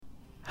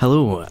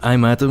Hello,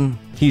 I'm Adam,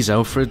 he's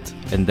Alfred,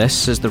 and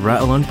this is the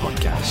Rattle On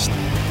Podcast. Have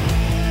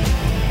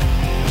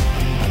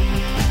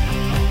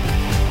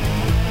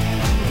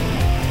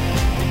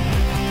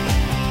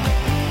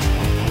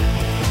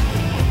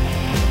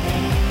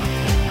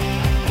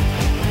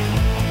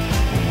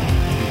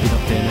you been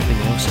up to anything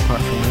else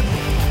apart from it?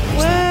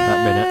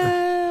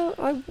 That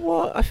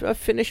minute? I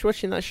finished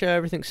watching that show,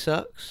 Everything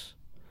Sucks.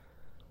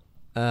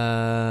 What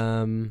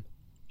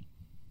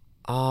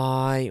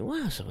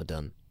else have I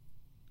done?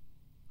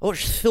 I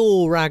watched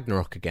Thor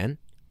Ragnarok again.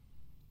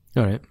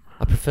 Alright.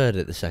 I preferred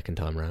it the second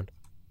time round.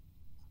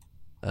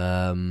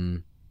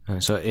 So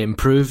it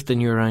improved in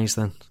your eyes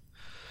then?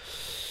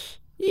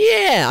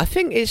 Yeah, I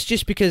think it's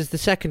just because the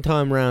second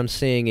time round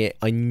seeing it,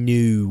 I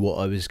knew what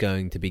I was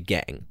going to be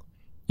getting.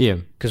 Yeah.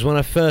 Because when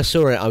I first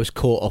saw it, I was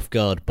caught off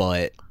guard by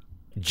it,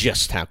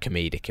 just how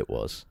comedic it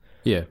was.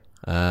 Yeah.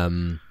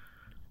 And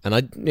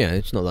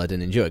it's not that I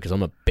didn't enjoy it, because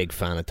I'm a big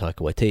fan of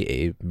Taika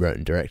Waititi, who wrote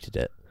and directed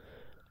it.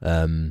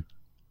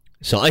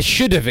 So I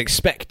should have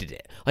expected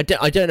it. I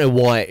don't know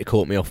why it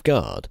caught me off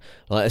guard,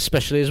 like,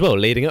 especially as well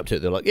leading up to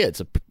it. They're like, yeah,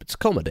 it's a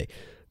comedy.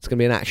 It's going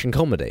to be an action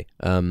comedy.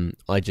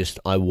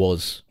 I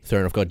was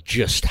thrown off guard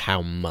just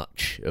how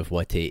much of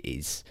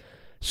Waititi's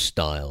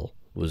style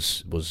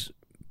was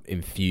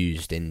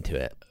infused into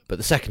it. But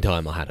the second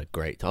time I had a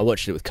great time. I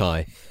watched it with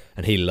Kai,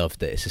 and he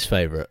loved it. It's his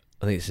favourite.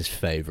 I think it's his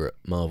favourite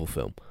Marvel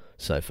film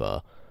so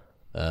far.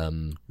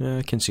 Yeah,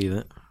 I can see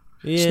that.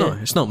 Yeah.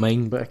 It's not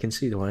mine, but I can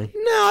see the why.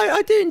 No,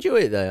 I do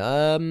enjoy it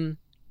though.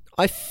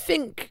 I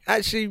think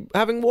actually,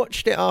 having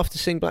watched it after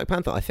seeing Black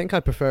Panther, I think I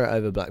prefer it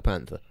over Black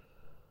Panther.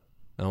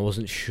 And I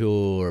wasn't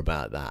sure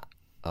about that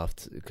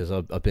after, because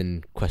I've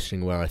been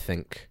questioning where I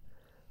think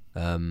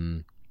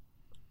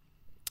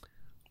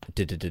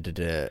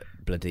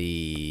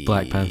bloody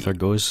Black Panther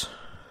goes.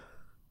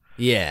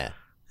 Yeah.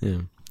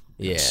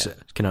 It's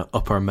kind of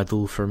upper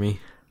middle for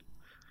me.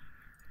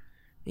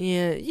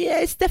 Yeah,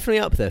 it's definitely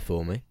up there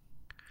for me.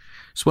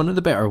 It's one of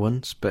the better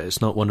ones, but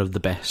it's not one of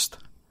the best.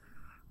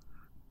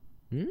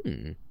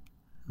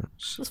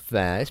 That's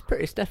fair.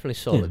 It's definitely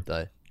solid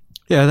though.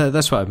 Yeah,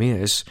 that's what I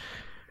mean.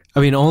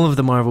 All of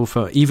the Marvel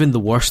films, even the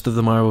worst of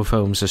the Marvel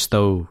films, is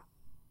still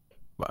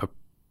a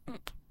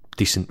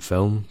decent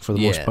film for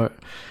the most part.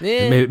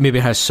 Yeah. Maybe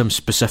it has some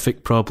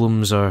specific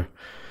problems or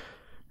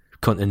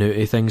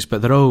continuity things,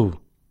 but they're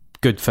all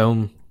good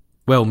film,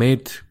 well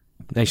made,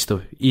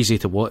 easy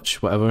to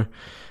watch, whatever.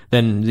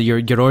 Then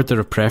your order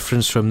of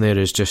preference from there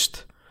is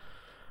just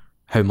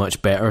how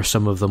much better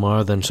some of them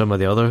are than some of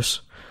the others.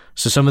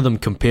 So some of them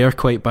compare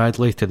quite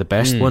badly to the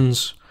best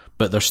ones,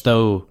 but they're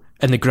still,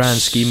 in the grand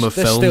scheme of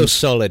they're films, still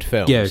solid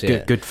films. Yeah,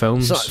 good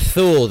films. It's like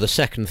Thor, the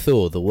second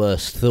Thor, the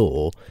worst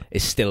Thor,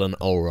 is still an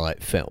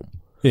alright film.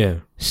 Yeah.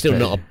 Still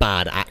not a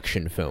bad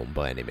action film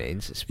by any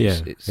means.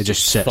 It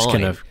just sits fine.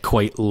 kind of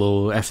quite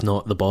low, if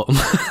not the bottom.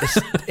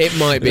 It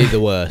might be the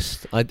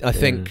worst. I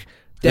think...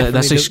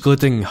 That's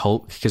excluding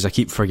Hulk, because I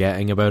keep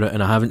forgetting about it,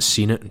 and I haven't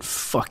seen it in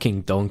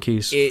fucking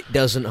donkeys. It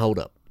doesn't hold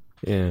up.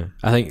 Yeah,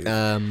 I think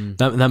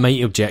that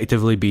might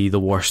objectively be the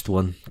worst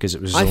one, because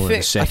it was only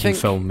the second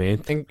film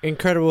made.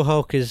 Incredible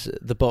Hulk is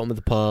the bottom of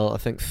the pile. I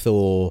think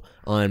Thor,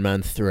 Iron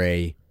Man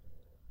 3,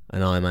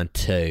 and Iron Man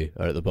 2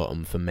 are at the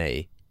bottom for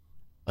me.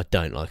 I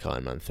don't like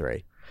Iron Man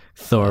 3.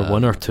 Thor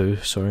 1 or 2,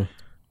 sorry.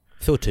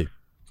 Thor 2.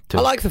 I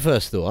like the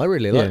first Thor. I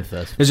really like the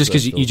first. It's just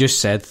because you just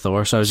said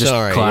Thor, so I was just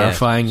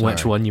clarifying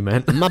which one you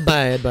meant. My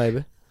bad,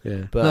 baby.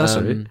 Yeah, but that's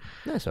alright.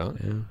 That's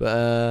alright.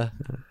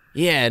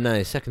 Yeah.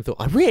 But second Thor.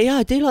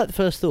 I do like the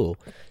first Thor.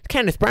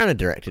 Kenneth Branagh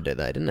directed it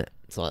though, didn't it?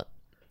 It's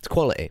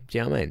quality. Do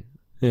you know what I mean?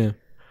 Yeah.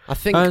 I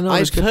think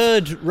I've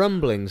heard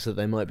rumblings that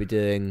they might be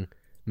doing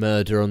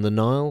Murder on the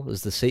Nile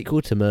as the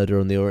sequel to Murder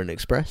on the Orient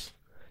Express.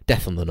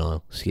 Death on the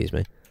Nile, excuse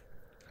me.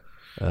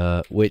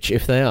 Which,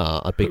 if they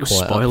are, I'd be quite...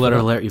 Spoiler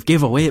alert, you've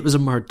gave away it was a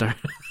murder.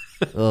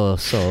 Oh,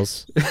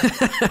 soz.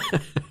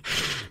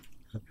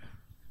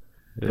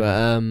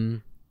 But,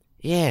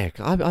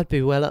 I'd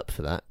be well up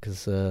for that,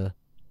 because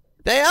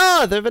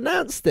they've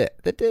announced it.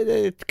 They're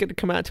going to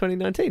come out in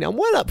 2019. I'm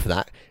well up for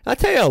that. I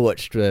tell you, I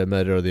watched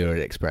Murder on the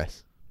Orient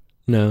Express.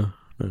 No.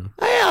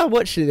 I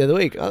watched it the other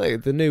week. I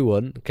think the new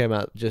one came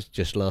out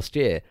just last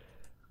year.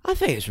 I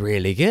think it's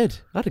really good.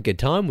 I had a good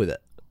time with it.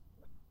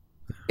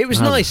 It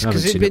was nice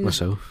because it'd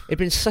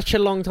been such a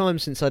long time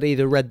since I'd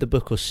either read the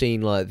book or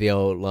seen the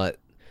old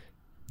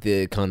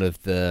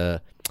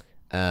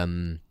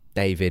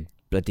David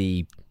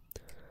bloody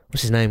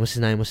what's his name?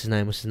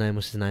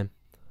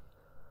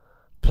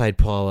 Played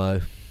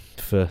Poirot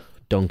for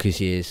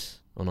donkey's years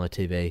on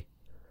ITV. He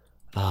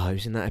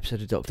was in that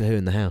episode of Doctor Who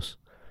in the house.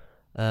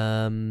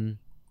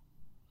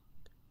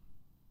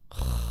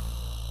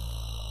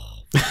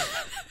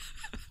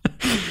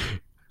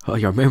 Oh,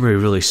 your memory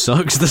really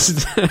sucks,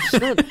 doesn't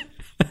it?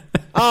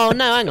 Oh,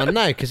 no, hang on,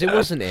 no, because it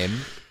wasn't him.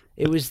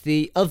 It was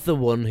the other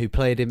one who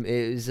played him.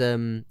 It was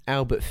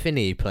Albert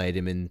Finney who played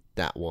him in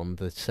that one,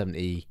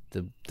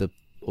 the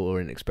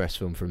Orient Express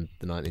film from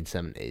the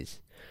 1970s.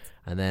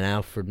 And then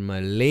Alfred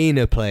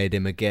Molina played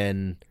him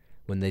again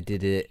when they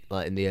did it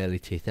in the early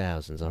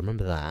 2000s. I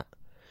remember that.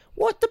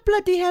 What the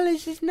bloody hell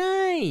is his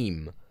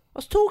name? I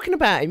was talking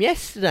about him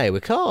yesterday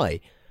with Kai.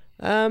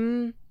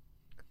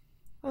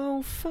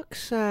 Oh,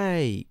 fuck's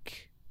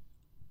sake.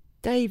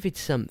 David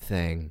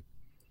something.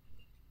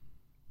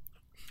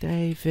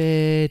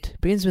 David.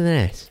 Begins with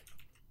an S.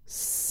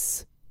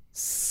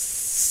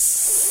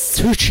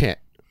 Suchet.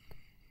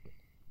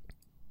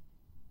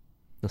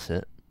 That's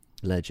it.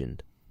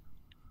 Legend.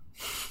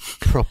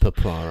 Proper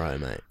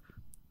Poirot, mate.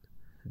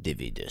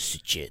 David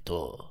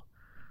Suchetto.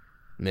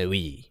 Mais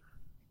oui.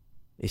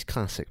 It's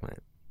classic, mate.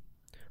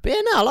 But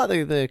yeah, no, I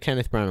like the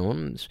Kenneth Branagh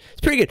one. It's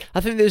pretty good.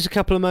 I think there's a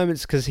couple of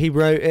moments because he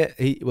wrote it.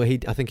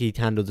 I think he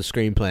handled the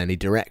screenplay and he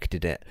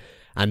directed it,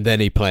 and then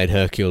he played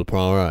Hercule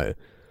Poirot.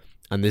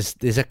 And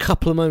there's a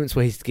couple of moments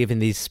where he's giving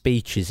these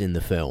speeches in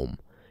the film,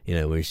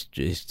 where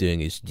he's doing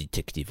his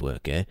detective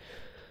work, and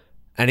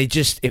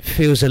it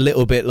feels a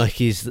little bit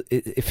like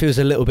it feels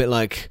a little bit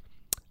like,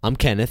 I'm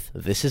Kenneth.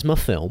 This is my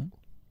film.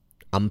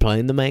 I'm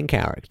playing the main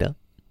character.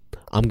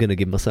 I'm gonna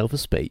give myself a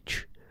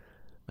speech.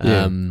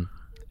 Yeah.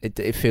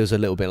 It feels a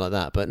little bit like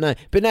that, but no.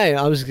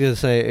 I was gonna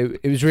say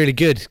it was really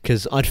good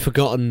because I'd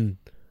forgotten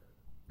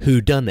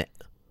who done it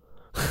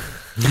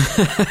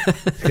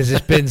because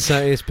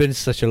it's been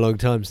such a long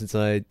time since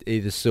I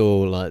either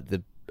saw like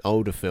the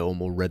older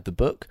film or read the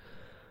book.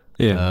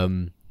 Yeah,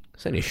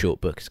 it's only a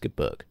short book. It's a good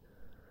book.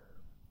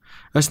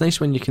 It's nice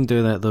when you can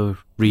do that though.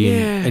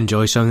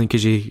 Enjoy something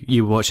because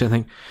you watch it and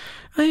think,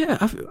 oh yeah,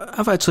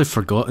 I've actually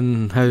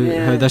forgotten how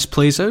this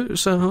plays out.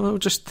 So I'll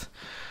just.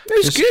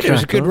 It was good. It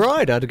was a good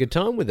ride. I had a good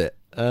time with it.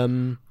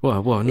 Well,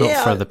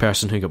 not for the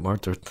person who got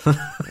murdered.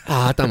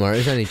 Don't worry.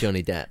 It was only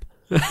Johnny Depp.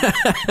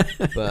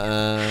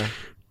 But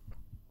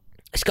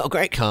it's got a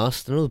great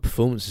cast and all the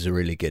performances are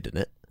really good in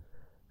it.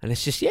 And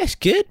it's just, it's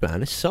good,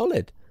 man. It's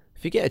solid.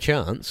 If you get a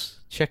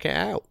chance, check it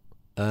out.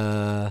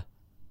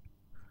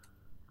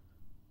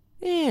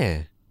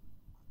 Yeah.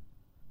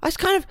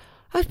 I've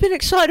been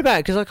excited about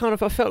it because I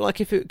felt like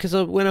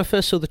when I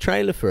first saw the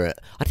trailer for it,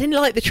 I didn't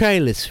like the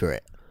trailers for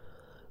it.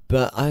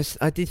 But I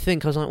did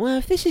think, I was like, well,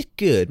 if this is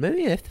good,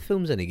 maybe if the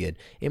film's any good,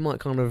 it might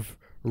kind of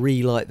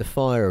relight the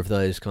fire of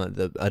those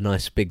a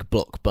nice big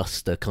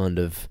blockbuster kind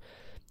of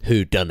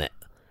whodunit,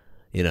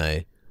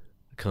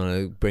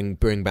 kind of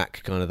bring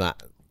back kind of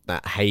that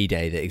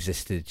heyday that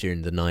existed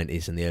during the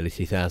 90s and the early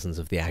 2000s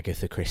of the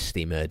Agatha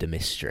Christie murder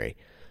mystery.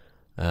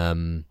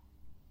 I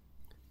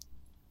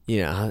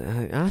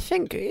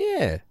think,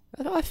 I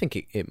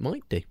think it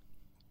might do.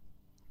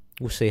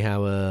 We'll see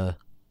how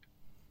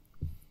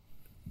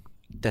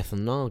Death on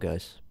the Nile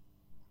goes.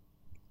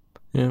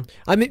 Yeah,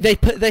 I mean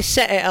they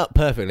set it up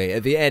perfectly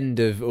at the end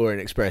of Orient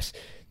Express.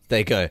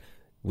 They go,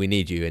 "We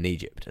need you in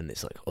Egypt," and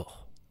it's like,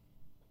 "Oh,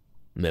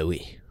 mais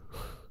oui,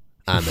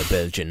 I'm a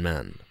Belgian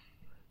man.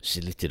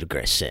 C'est little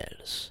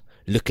Gressels.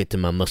 Look at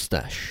my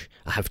mustache.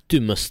 I have two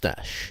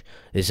mustache.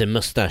 There's a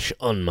mustache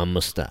on my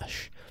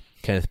mustache."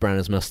 Kenneth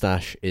Branagh's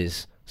mustache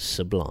is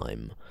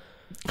sublime.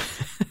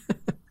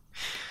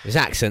 His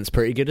accent's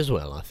pretty good as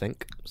well. I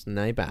think it's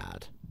no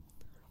bad.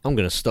 I'm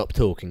going to stop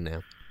talking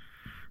now.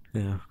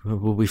 Yeah,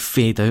 will we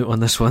fade out on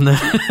this one then?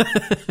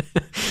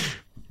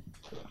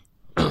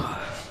 I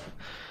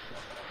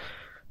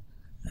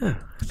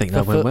think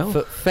that went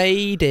well.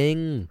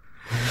 Fading.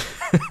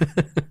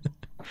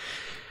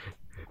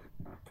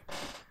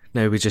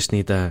 Now we just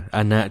need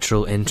a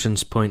natural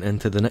entrance point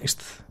into the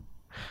next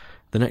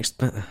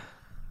bit.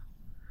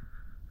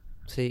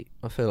 See,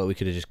 I feel like we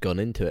could have just gone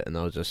into it and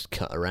I'll just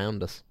cut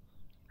around us.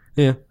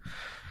 Yeah.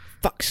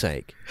 Fuck's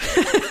sake.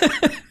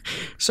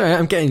 Sorry,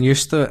 I'm getting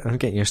used to it.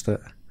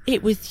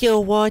 It was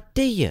your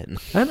idea.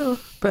 I know,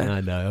 but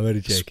I know, I'm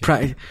only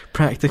joking. It's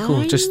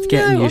practical, just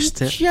getting used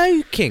to it.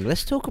 I'm joking.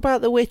 Let's talk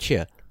about The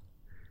Witcher.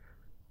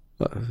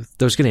 I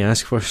was going to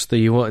ask first, are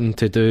you wanting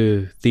to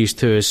do these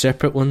two as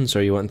separate ones, or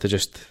are you wanting to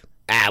just...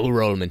 we'll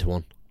roll them into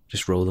one.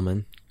 Just roll them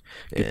in.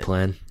 Good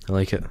plan. I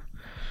like it.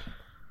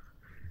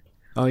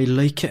 I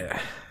like it.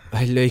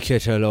 I like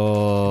it a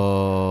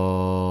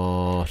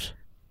lot.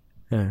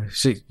 Yeah.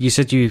 So you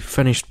said you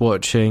finished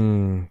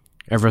watching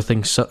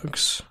Everything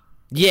Sucks?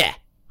 Yeah.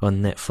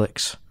 On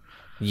Netflix?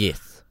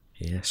 Yes.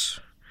 Yes.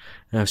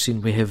 I've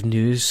seen we have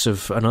news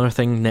of another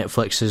thing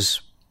Netflix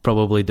is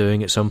probably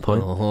doing at some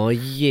point. Oh,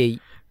 yeah.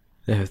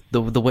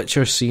 The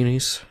Witcher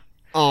series.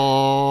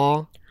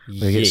 Oh,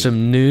 we get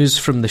some news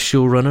from the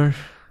showrunner.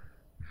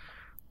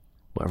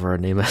 Whatever her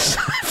name is.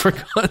 I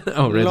forgot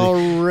already.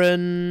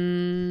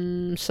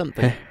 Lauren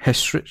something.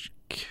 Hissrich?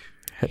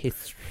 I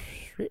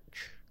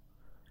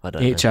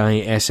don't know.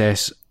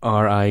 Hissrich.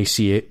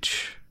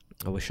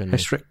 I wish I knew.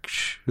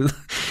 Hissrich.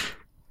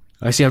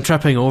 I see I'm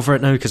tripping over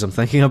it now because I'm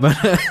thinking about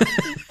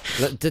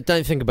it.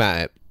 Don't think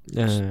about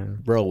it.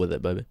 Roll with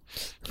it, baby.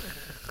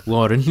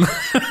 Lauren.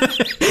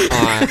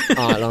 Alright,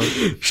 Lauren.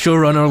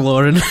 Showrunner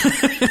Lauren.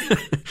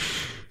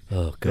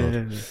 Oh,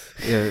 God.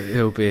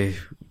 He'll be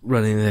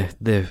running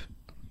the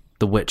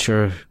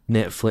Witcher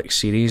Netflix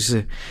series.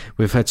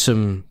 We've had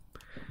some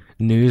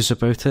news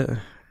about it.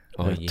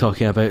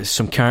 Talking about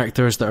some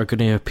characters that are going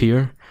to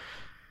appear,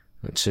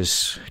 which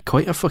is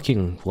quite a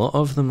fucking lot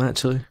of them,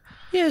 actually.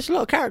 Yeah, there's a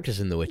lot of characters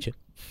in The Witcher.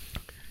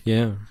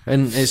 Yeah,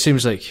 and it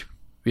seems like,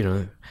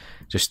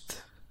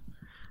 just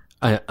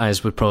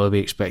as would probably be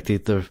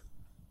expected, they're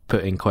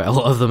putting quite a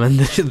lot of them in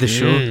the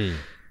show.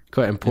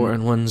 Quite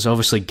important ones.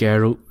 Obviously,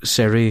 Geralt,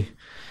 Ciri,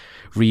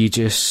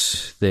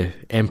 Regis, the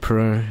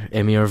Emperor,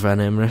 Emir van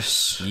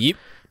Emrys. Yep.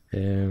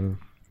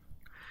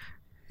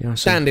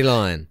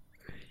 Dandelion.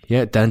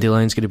 Yeah,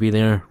 Dandelion's going to be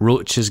there.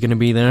 Roach is going to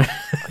be there.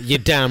 You're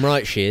damn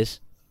right she is.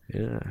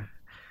 Yeah,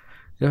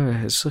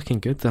 it's looking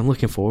good. I'm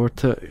looking forward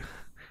to it.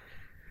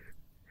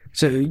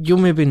 So you'll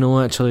maybe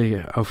know, actually,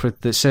 Alfred,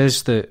 that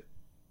says that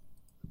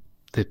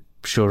the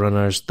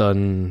showrunner's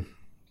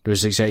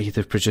was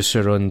executive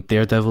producer on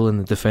Daredevil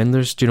and the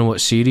Defenders. Do you know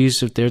what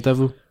series of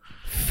Daredevil?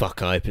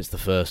 Fuck, I hope it's the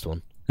first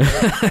one.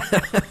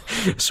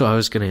 So I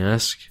was going to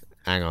ask.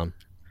 Hang on.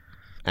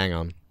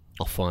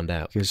 I'll find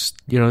out. Because,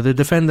 the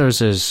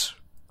Defenders is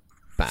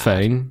bad.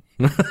 Fine.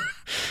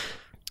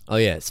 Oh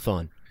yeah, it's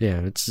fine. Yeah,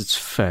 it's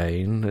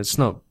fine. It's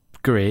not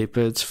great,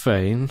 but it's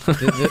fine.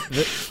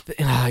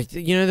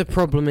 The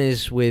problem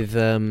is with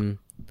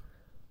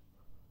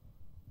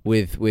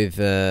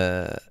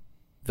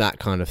that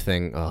kind of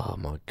thing. Oh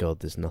my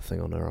god, there's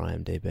nothing on her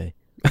IMDb.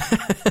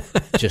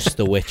 Just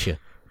The Witcher.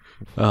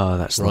 Oh,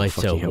 that's not right.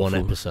 fucking helpful. 1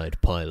 episode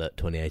pilot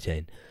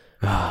 2018.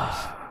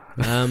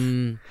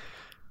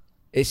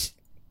 It's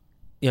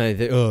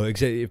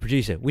executive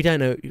producer. We don't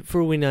know.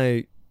 For all we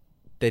know,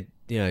 they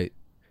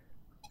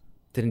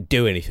didn't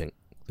do anything.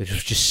 They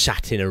just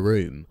sat in a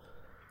room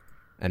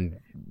and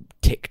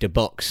ticked a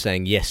box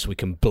saying, yes, we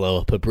can blow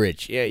up a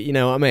bridge. Yeah, you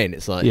know what I mean?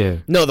 It's like,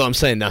 not that I'm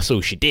saying that's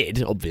all she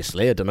did,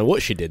 obviously. I don't know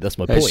what she did, that's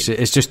my point.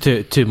 It's just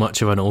too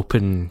much of an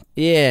open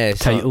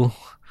title.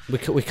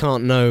 We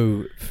can't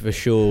know for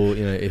sure,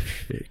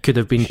 if... It could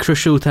have been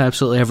crucial to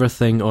absolutely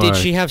everything, or... Did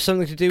she have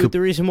something to do with the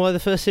reason why the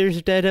first series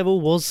of Daredevil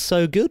was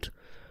so good?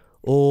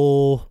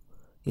 Or,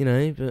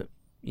 and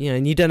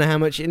you don't know how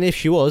much... And if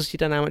she was, you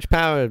don't know how much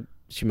power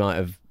she might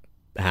have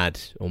had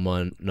or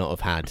might not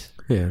have had.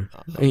 Yeah.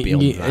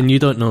 And you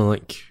don't know,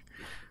 like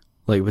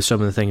with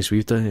some of the things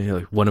we've done,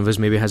 like one of us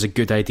maybe has a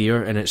good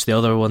idea and it's the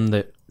other one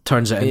that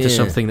turns it into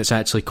something that's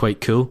actually quite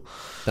cool.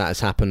 That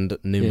has happened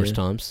numerous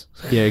times.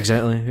 Yeah,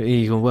 exactly.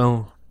 You go,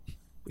 well...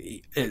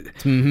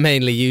 It's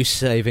mainly you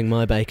saving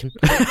my bacon.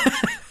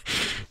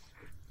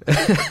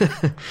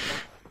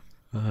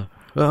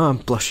 I'm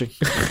blushing.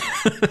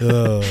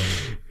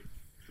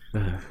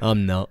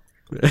 I'm not.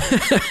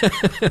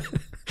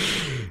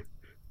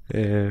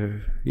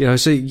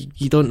 So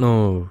you don't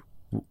know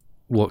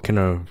what kind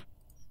of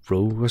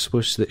role, I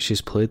suppose, that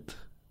she's played.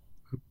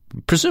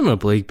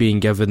 Presumably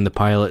being given the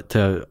pilot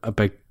to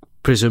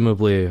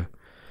presumably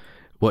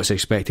what's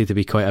expected to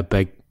be quite a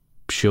big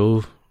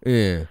show.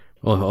 Yeah.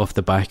 Off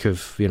the back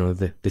of,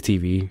 the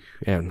TV.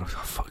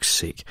 For fuck's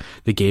sake.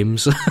 The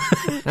games.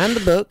 And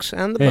the books.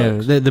 Yeah,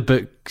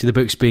 the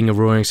books being a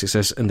roaring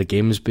success and the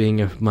games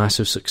being a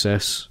massive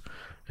success.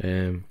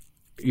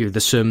 You'd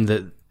assume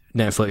that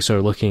Netflix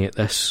are looking at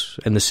this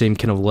in the same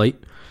kind of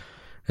light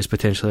as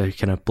potentially a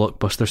kind of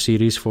blockbuster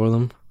series for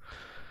them.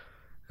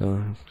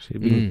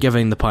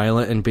 Giving the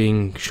pilot and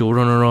being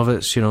showrunner of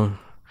it's,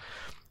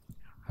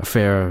 a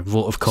fair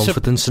vote of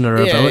confidence in her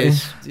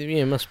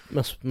ability.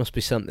 Must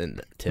be something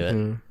to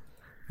it.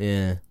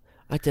 Yeah.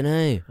 I don't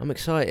know. I'm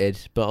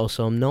excited, but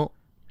also I'm not.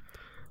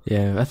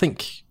 Yeah, I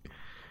think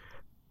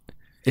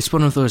it's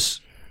one of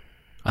those...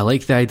 I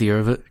like the idea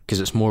of it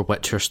because it's more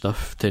Witcher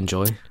stuff to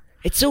enjoy.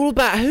 It's all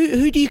about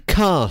who do you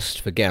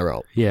cast for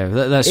Geralt? Yeah,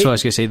 that's what I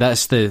was going to say.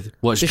 That's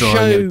what's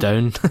drawing it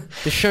down.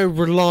 The show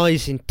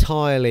relies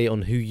entirely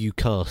on who you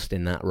cast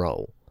in that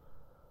role.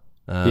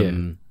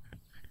 It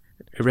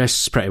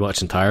rests pretty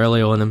much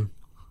entirely on him.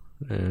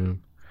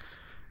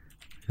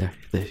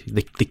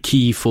 The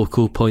key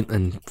focal point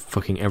and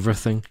fucking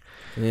everything.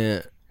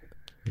 Yeah.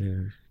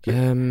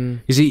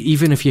 Is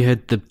even if you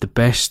had the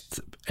best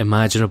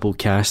imaginable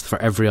cast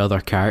for every other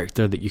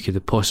character that you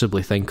could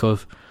possibly think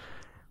of,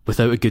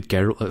 without a good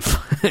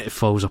Geralt, it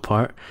falls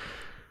apart.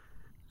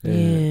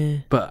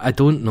 But I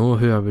don't know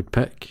who I would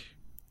pick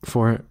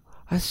for it.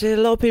 I see a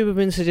lot of people have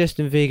been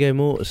suggesting Viggo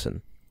Mortensen.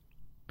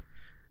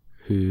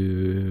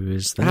 Who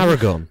is that?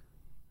 Aragon.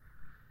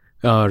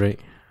 Oh, right.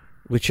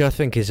 Which I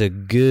think is a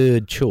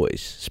good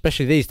choice,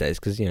 especially these days,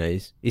 because,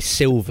 he's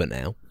silver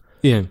now.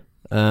 Yeah.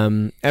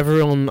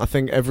 Everyone, I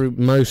think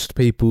most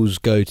people's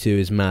go-to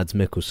is Mads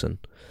Mikkelsen.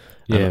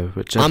 Yeah,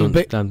 which I'm a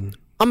big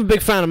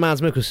fan of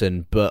Mads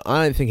Mikkelsen, but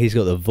I don't think he's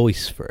got the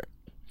voice for it.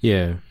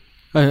 Yeah.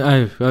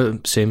 I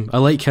same. I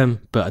like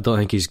him, but I don't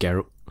think he's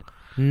Geralt.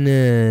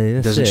 No,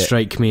 that's doesn't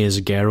strike me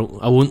as Geralt.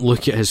 I won't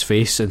look at his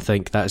face and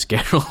think that's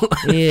Geralt.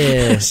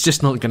 Yeah. It's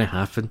just not going to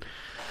happen.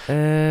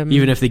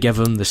 Even if they give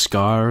him the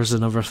scars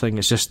and everything,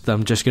 I'm just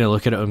going to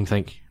look at it and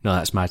think, no,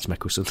 that's Mads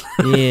Mikkelsen.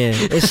 Yeah.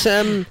 It's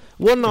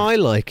one that I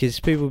like is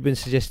people have been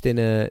suggesting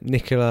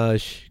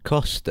Nicolas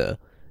Costa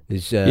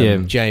is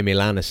Jaime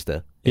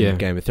Lannister in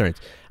Game of Thrones.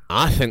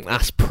 I think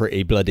that's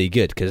pretty bloody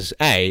good because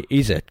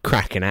he's a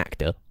cracking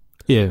actor.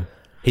 Yeah.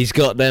 He's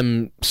got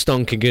them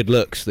stonking good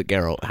looks that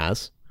Geralt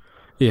has.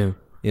 Yeah.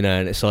 You know,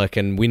 and it's like,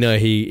 and we know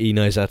he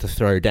knows how to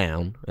throw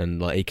down,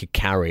 and like he could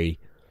carry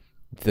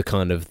the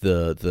kind of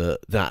the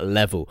that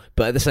level.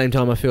 But at the same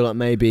time, I feel like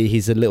maybe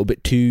he's a little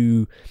bit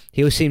too.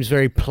 He always seems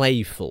very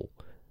playful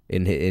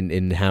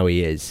in how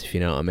he is. If you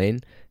know what I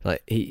mean,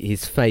 like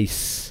his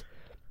face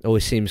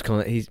always seems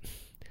kind of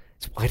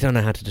I don't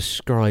know how to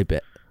describe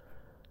it.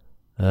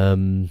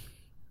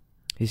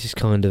 He's just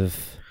kind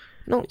of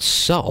not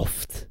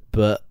soft,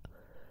 but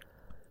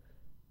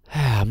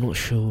I'm not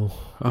sure.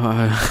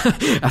 I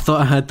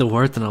thought I had the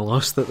word and I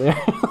lost it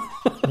there.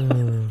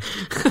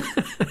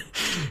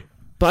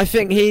 But I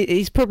think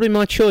he's probably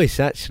my choice,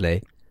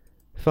 actually,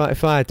 if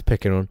I had to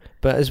pick it on.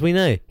 But as we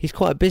know, he's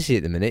quite busy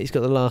at the minute. He's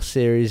got the last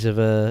series of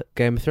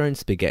Game of Thrones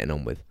to be getting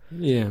on with.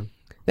 Yeah.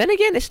 Then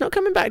again, it's not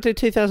coming back to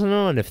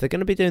 2009. If they're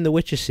going to be doing the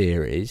Witcher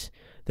series,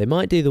 he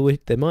might be able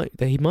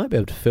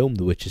to film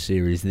the Witcher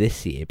series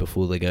this year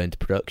before they go into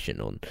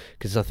production on.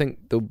 Because I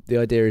think the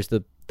idea is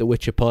the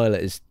Witcher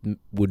pilot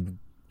would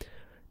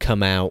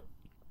come out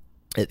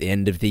at the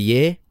end of the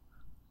year.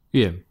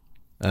 Yeah.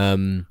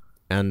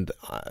 And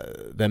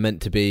they're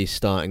meant to be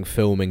starting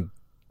filming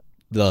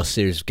the last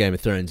series of Game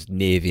of Thrones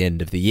near the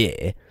end of the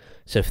year.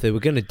 So if they were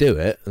going to do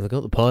it, and they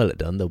got the pilot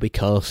done, they'll be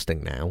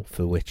casting now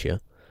for Witcher.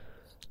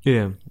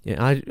 Yeah.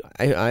 Yeah.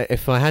 I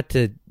if I had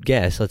to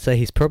guess, I'd say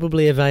he's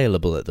probably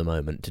available at the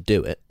moment to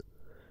do it.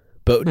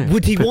 But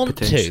would he want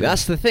to?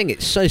 That's the thing.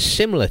 It's so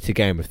similar to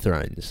Game of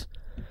Thrones.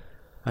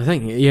 I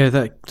think, yeah,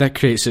 that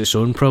creates its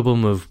own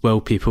problem of,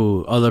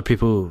 other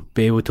people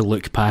be able to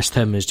look past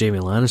him as Jaime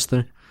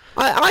Lannister.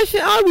 I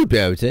think I would be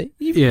able to.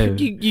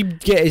 You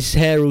get his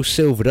hair all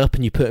silvered up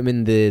and you put him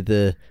in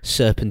the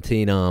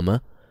serpentine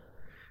armour.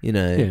 You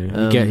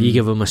know, you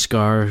give him a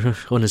scar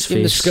on his face. Give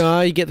him the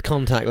scar. You get the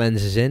contact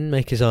lenses in,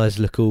 make his eyes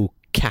look all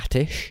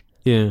cattish.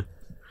 Yeah.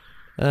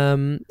 I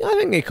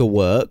think it could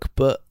work,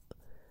 but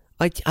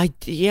I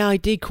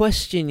do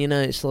question. You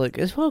know, it's like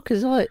as well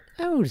because how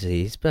old is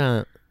he? He's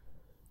about.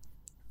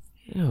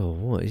 Oh,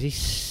 what is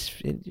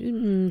he?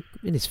 In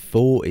his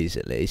 40s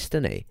at least,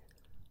 isn't he?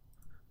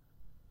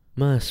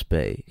 Must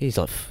be. He's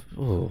like, hang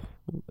on,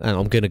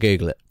 I'm going to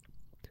Google it.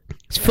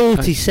 He's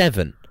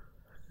 47.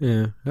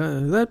 Yeah,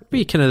 that'd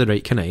be kind of the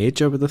right kind of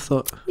age, I would have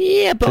thought.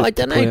 Yeah, but I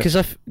don't know,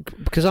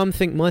 because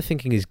my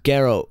thinking is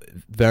Geralt,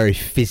 very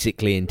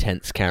physically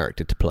intense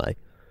character to play.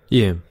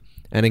 Yeah.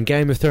 And in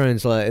Game of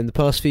Thrones, like in the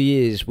past few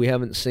years, we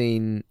haven't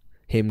seen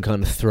him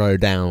kind of throw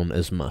down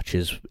as much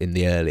as in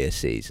the earlier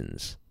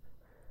seasons.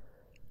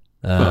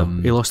 He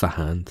lost a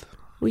hand.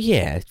 Well,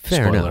 yeah,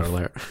 fair Spoiler enough.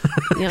 alert.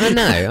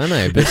 Yeah, I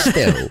know, but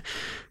still,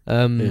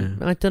 Yeah.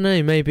 I don't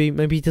know. Maybe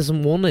he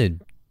doesn't want to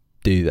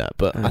do that,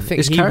 but I think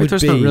his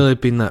character's not really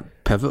been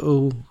that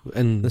pivotal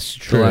in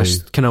the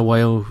last kind of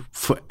while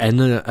in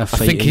a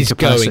fighting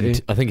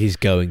capacity. I think he's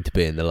going to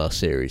be in the last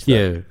series. Though.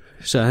 Yeah,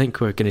 so I think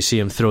we're going to see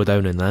him throw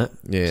down in that.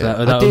 Yeah,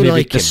 so that'll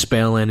maybe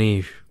dispel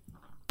any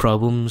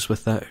problems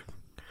with that.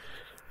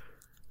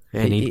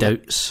 Any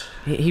doubts?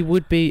 He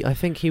would be. I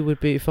think he would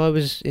be. If I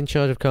was in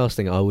charge of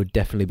casting, I would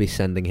definitely be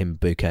sending him a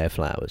bouquet of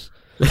flowers.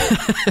 You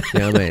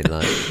know what I mean?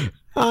 Like,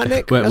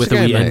 Nick, with a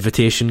wee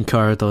invitation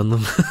card on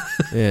them.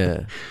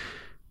 Yeah.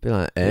 Be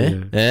like,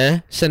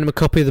 send him a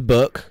copy of the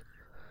book.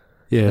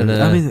 Yeah, and,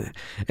 I mean,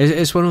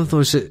 it's one of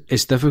those.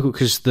 It's difficult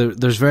because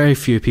there's very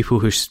few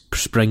people who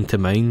spring to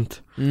mind,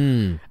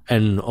 and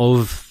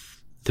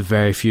of the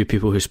very few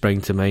people who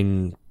spring to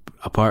mind,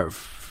 apart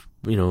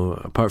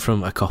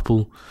from a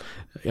couple.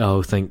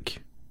 I'll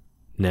think,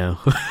 no,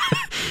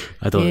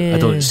 I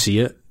don't see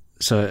it.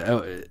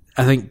 So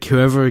I think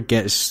whoever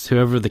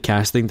the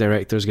casting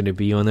director is going to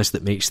be on this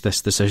that makes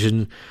this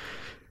decision,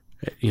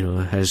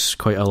 has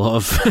quite a lot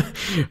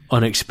of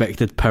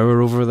unexpected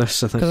power over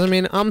this. I think. Because I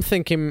mean, I'm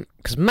thinking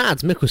because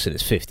Mads Mikkelsen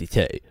is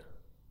 52.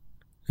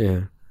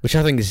 Yeah, which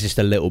I think is just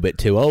a little bit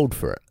too old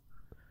for it.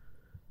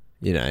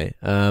 You know.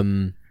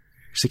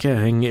 It's the kind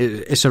of thing.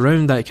 It's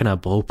around that kind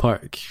of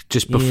ballpark,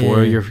 just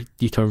before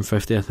you turn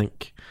 50, I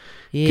think.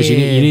 Because you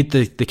need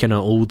the kind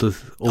of older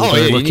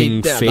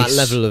looking face. That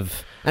level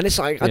of, and it's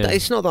like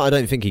it's not that I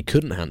don't think he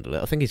couldn't handle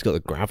it. I think he's got the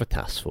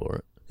gravitas for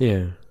it.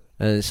 Yeah,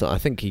 and it's like, I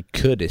think he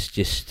could. It's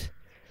just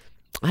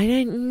I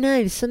don't know.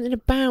 There's something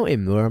about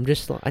him where I'm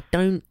just like I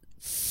don't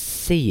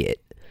see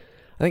it.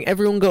 I think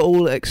everyone got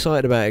all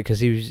excited about it because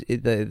he was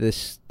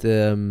it's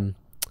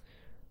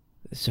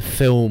a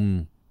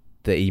film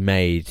that he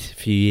made a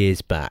few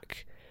years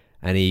back,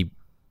 and he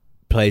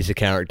plays a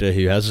character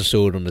who has a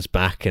sword on his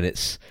back, and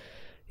it's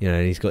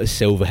and he's got his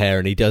silver hair,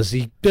 and he does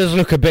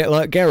look a bit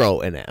like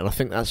Geralt in it, and I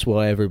think that's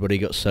why everybody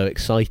got so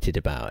excited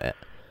about it.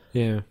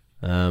 Yeah,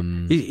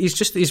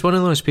 he's one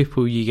of those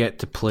people you get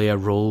to play a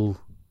role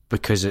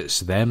because it's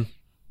them,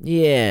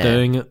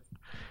 doing it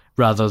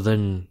rather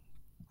than.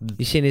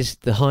 You seen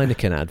the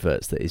Heineken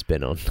adverts that he's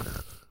been on?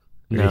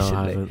 No, recently?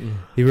 I haven't.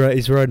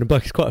 He's riding a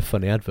bike. It's quite a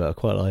funny advert. I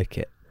quite like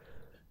it.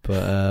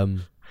 But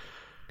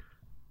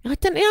I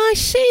don't know. I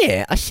see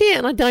it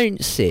and I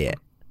don't see it.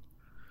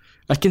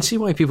 I can see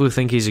why people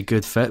think he's a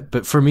good fit,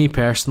 but for me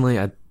personally,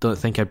 I don't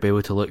think I'd be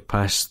able to look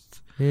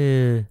past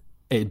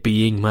it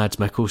being Mads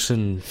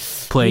Mikkelsen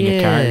playing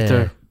a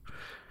character.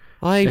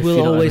 I If will you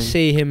know what I always mean.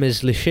 see him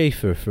as Le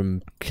Chiffre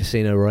from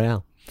Casino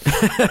Royale.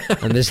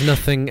 And there's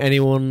nothing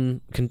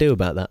anyone can do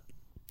about that.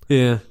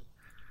 Yeah.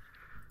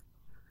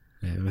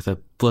 With a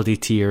bloody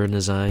tear in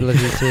his eye.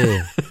 Bloody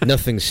tear.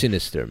 Nothing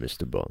sinister,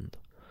 Mr. Bond.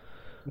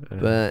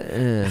 But,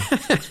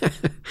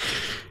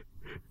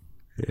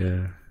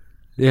 Yeah.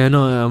 Yeah,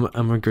 no,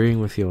 I'm agreeing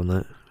with you on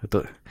that.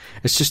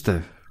 It's just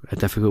a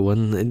difficult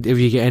one. If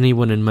you get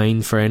anyone in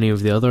mind for any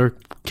of the other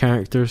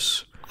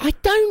characters? I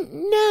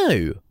don't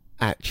know,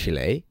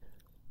 actually.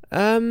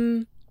 Let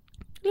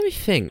me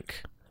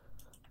think.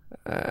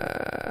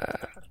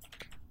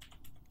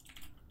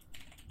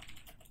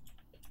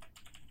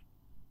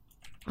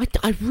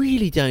 I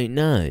really don't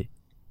know.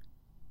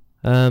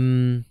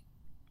 Let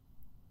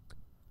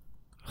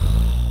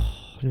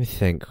me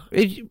think.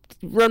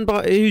 Run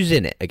by who's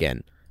in it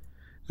again?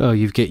 Oh,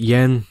 you've got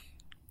Yen,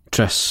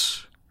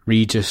 Triss,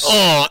 Regis.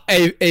 Oh,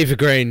 Ava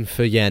Green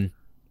for Yen.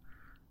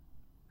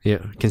 Yeah,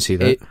 I can see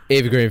that.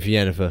 Ava Green for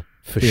Yennefer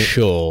for Yeah.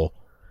 sure.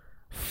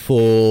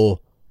 For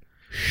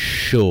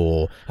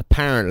sure.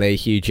 Apparently,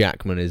 Hugh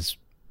Jackman is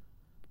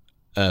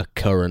a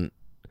current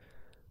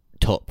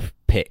top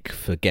pick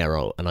for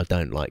Geralt, and I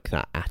don't like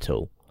that at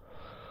all.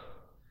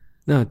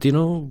 No, do you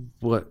know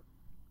what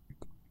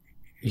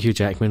Hugh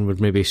Jackman would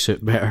maybe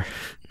suit better?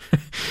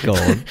 Go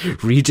on.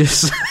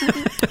 Regis.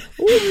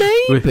 Well,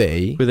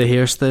 maybe. With a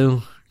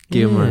hairstyle.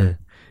 Give him a...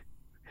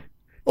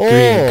 Or,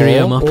 grey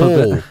him up a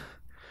bit.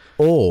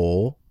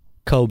 Or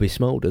Colby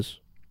Smulders.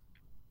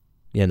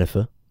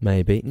 Yennefer,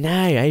 maybe.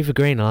 No, Ava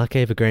Green. I like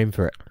Ava Green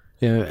for it.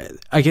 Yeah,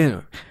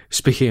 again,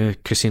 speaking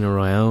of Casino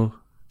Royale,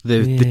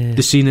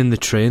 the scene in the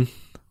train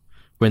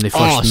when they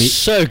first meet.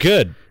 So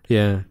good.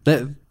 Yeah,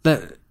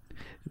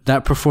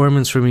 that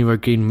performance from Eva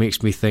Green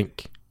makes me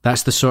think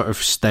that's the sort of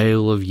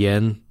style of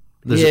Yen.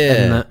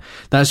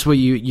 That's what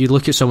you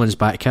look at someone's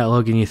back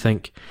catalogue and you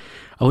think,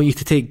 I want you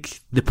to take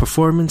the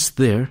performance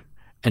there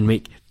and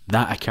make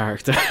that a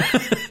character.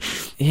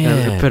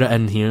 And put it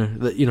in here.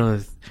 That, you know,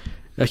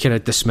 a kind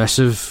of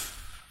dismissive,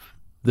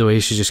 the way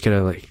she just kind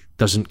of like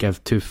doesn't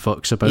give two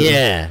fucks about it.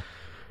 Yeah.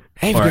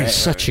 Ava Green's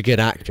such a good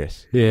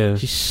actress. Yeah.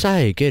 She's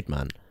so good,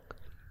 man.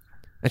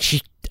 And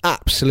she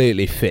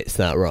absolutely fits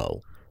that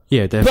role.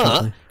 Yeah,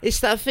 definitely. But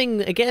it's that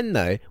thing again,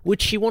 though. Would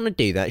she want to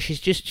do that? She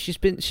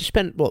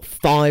spent what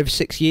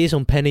 5-6 years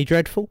on Penny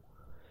Dreadful.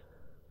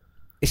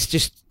 It's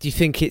just. Do you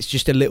think it's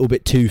just a little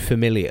bit too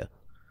familiar?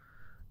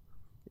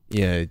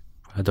 Yeah.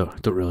 I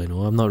don't really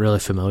know. I'm not really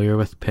familiar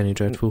with Penny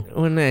Dreadful.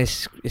 Well, no,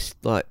 it's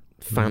like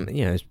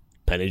it's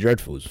Penny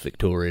Dreadful's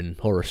Victorian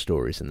horror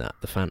stories and that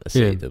the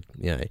fantasy.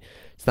 Yeah.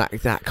 It's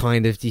that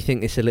kind of. Do you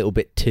think it's a little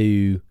bit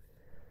too?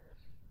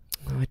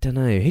 I don't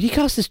know. Who do you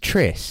cast as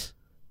Triss?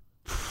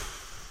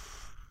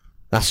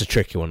 That's a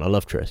tricky one. I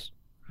love Triss.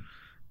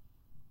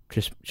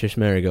 Triss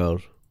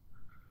Marigold.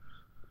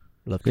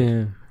 Loved it.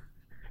 Yeah.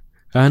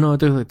 I know, I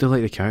do like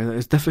the character.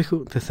 It's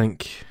difficult to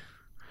think.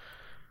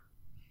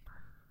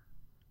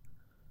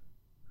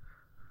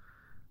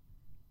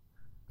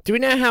 Do we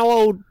know how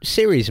old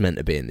Ciri's meant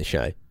to be in the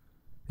show?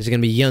 Is it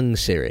going to be young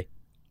Ciri?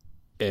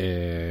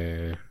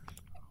 Hang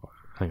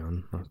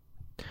on. I'll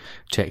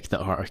check the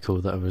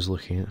article that I was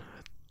looking at.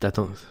 I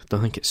don't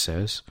think it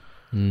says.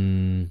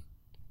 Because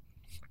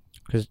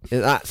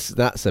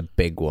that's a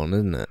big one,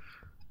 isn't it?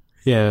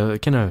 Yeah,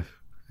 it kind of.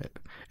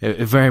 It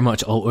very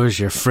much alters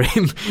your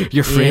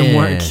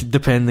framework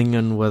depending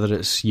on whether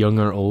it's young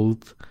or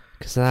old.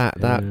 Because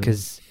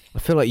because I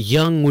feel like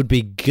young would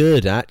be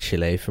good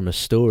actually from a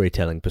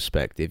storytelling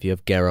perspective. You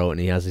have Geralt and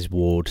he has his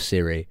ward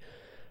Ciri,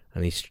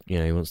 and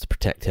he wants to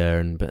protect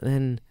her, but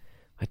then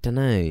I don't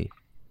know,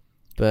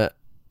 but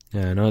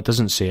yeah, no, it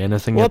doesn't say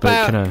anything What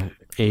about about- kind of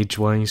age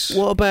wise.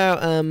 what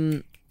about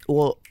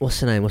what's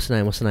her name?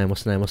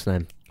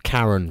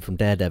 Karen from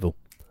Daredevil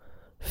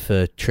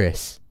for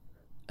Triss.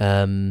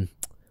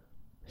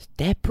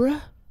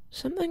 Deborah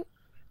something?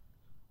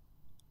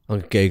 I'll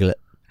Google it.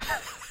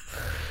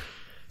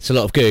 It's a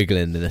lot of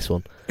Googling in this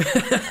one.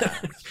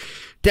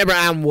 Deborah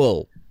Ann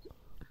Wool.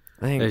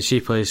 I think She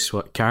plays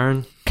what?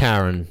 Karen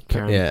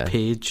yeah.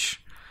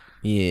 Page.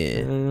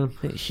 Yeah. I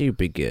think she'd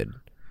be good.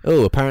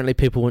 Oh, apparently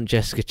people want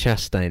Jessica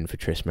Chastain for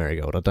Triss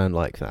Marigold. I don't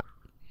like that.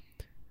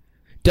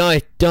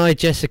 Dye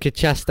Jessica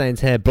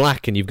Chastain's hair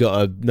black and you've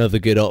got another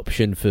good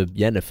option for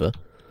Yennefer.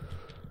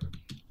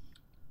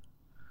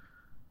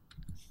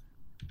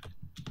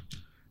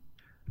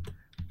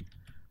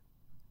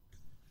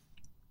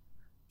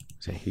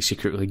 So he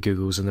secretly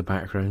Googles in the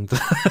background.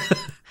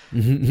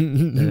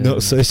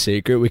 Not so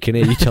secret, we can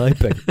hear you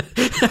typing.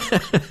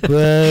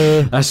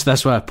 Well,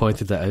 That's why I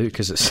pointed that out,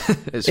 because it's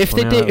if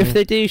funny they that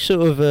way. do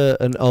sort of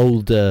an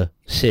older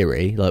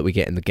Ciri like we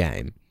get in the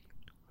game,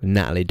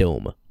 Natalie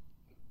Dormer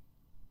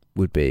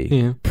would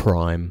be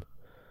prime.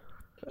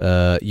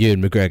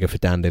 Ewan McGregor for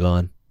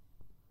Dandelion.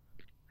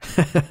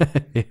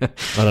 Yeah.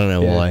 I don't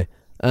know why.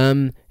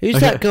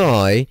 Who's that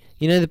guy?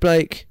 You know the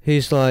bloke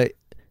who's like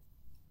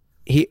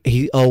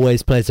he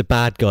always plays a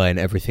bad guy in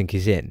everything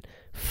he's in.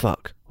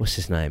 Fuck, what's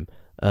his name?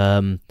 I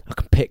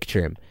can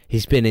picture him.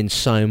 He's been in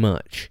so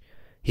much.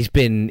 He's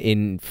been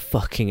in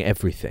fucking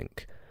everything.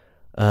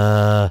 He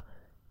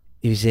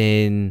was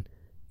in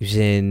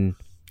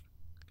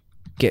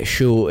Get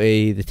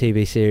Shorty, the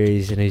TV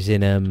series, and he's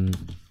in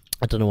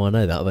I don't know why I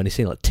know that. I've only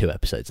seen like 2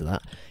 episodes of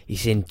that.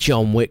 He's in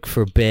John Wick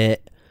for a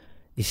bit.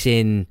 He's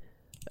in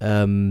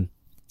 22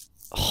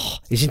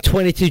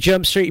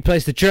 Jump Street. He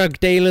plays the drug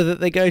dealer that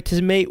they go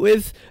to meet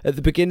with at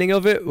the beginning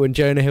of it when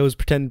Jonah Hill's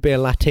pretending to be a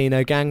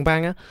Latino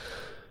gangbanger.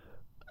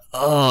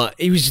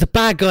 He was the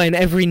bad guy in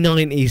every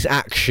 90s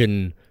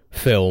action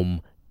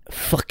film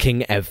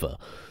fucking ever.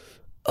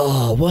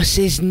 What's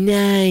his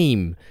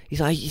name?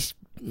 He's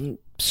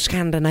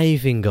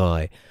Scandinavian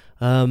guy.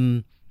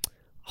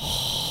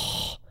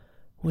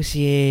 What's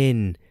he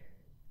in?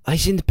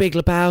 He's in The Big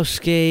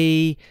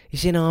Lebowski.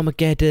 He's in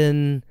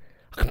Armageddon.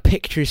 I can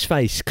picture his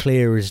face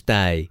clear as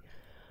day.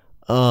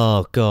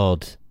 Oh,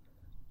 God.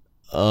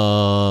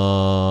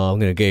 I'm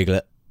going to Google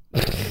it.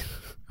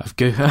 I've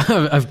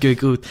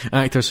googled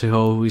actors who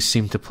always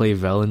seem to play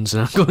villains,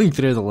 and I'm going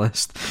through the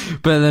list.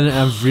 But then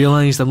I've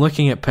realised I'm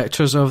looking at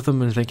pictures of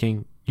them and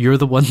thinking, you're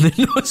the one that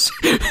knows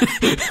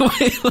what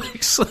he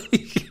looks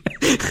like.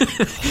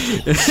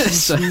 It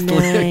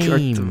suddenly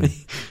occurred to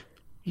me.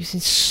 He's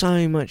in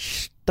so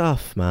much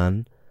stuff,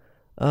 man.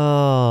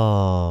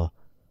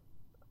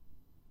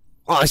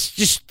 It's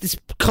just this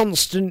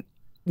constant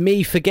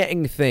me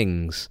forgetting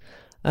things.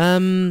 He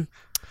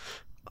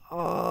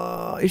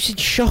was in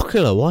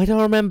Chocolat. Why do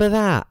I remember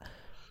that?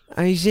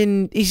 He's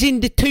in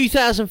the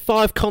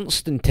 2005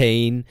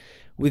 Constantine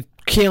with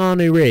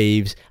Keanu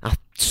Reeves. I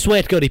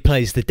swear to God he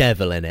plays the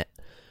devil in it.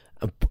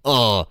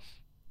 Right,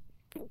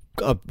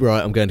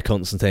 I'm going to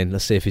Constantine.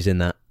 Let's see if he's in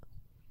that.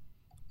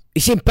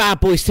 He's in Bad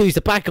Boys 2. He's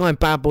the bad guy in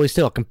Bad Boys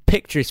 2. I can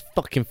picture his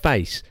fucking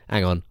face.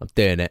 Hang on, I'm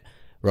doing it.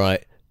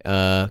 Right,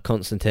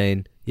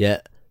 Constantine. Yeah,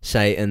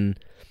 Satan.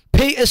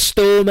 Peter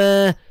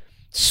Stormare,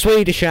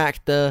 Swedish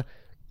actor,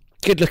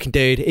 good-looking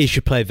dude. He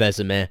should play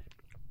Vesemir.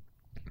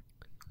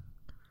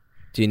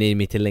 Do you need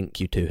me to link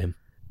you to him?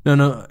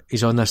 No,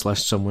 he's on this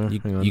list somewhere.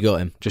 Hang on. You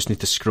got him. Just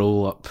need to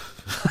scroll up.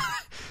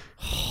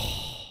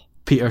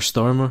 Peter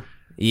Stormare.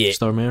 Yeah.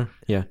 Stormare.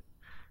 Yeah.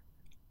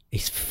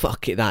 He's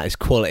that is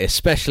quality.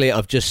 Especially,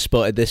 I've just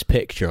spotted this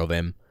picture of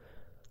him.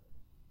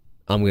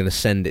 I'm gonna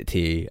send it to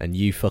you, and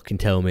you fucking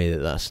tell me that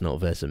that's not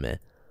Vesemir.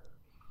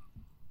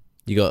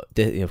 You got?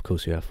 Of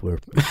course you have. We're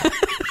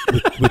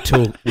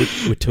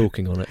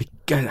talking on it.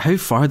 God, how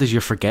far does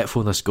your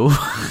forgetfulness go?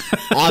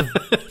 I'm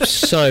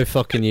so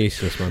fucking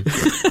useless, man.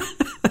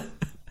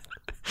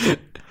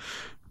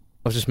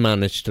 I've just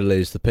managed to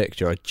lose the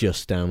picture. I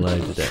just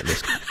downloaded it, and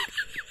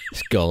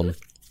it's gone.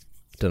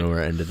 Don't know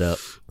where it ended up.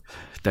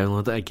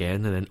 Download it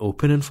again and then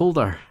open in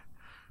folder.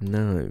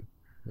 No,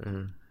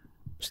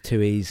 it's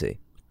too easy.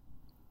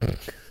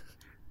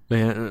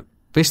 Yeah,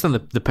 based on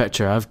the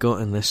picture I've got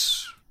in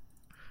this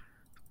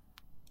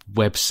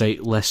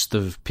website list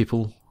of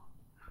people,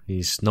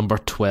 he's number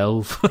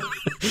 12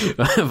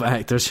 of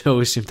actors who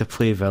always seem to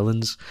play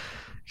villains.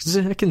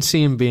 I can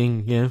see him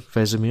being,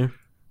 Vesemir.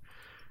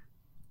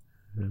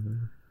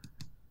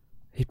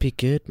 He'd be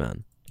good,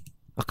 man.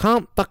 I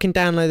can't fucking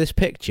download this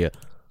picture.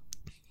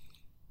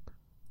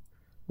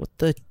 What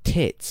the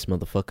tits,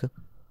 motherfucker?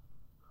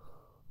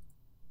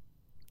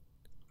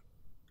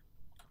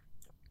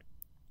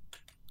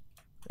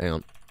 Hang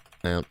on.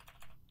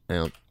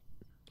 I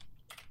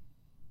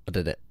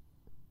did it.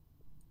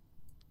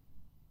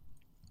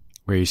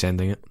 Where are you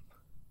sending it?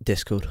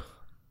 Discord.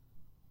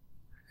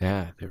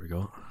 Yeah, there we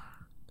go.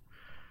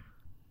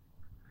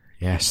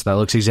 Yes, that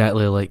looks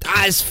exactly like...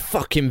 That is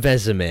fucking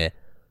Vesemir.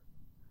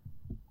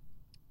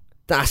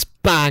 That's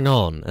bang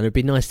on. And it'd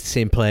be nice to see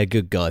him play a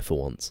good guy for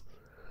once.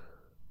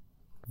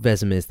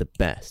 Vesemir's the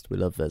best. We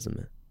love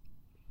Vesemir.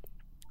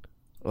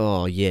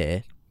 Oh,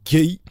 yeah.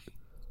 Yeet.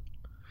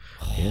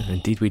 Yeah,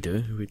 indeed we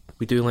do.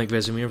 We do like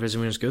Vesemir.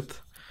 Vesemir's good.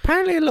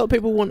 Apparently a lot of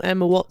people want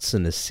Emma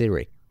Watson as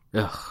Siri.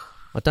 Ugh.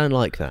 I don't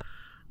like that.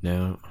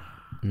 No,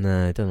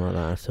 I don't like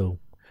that at all.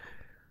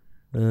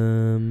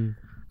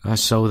 I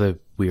saw the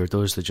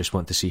weirdos that just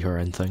want to see her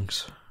in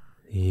things.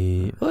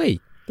 Yeah. Oi,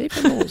 leave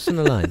Emma Watson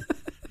alone.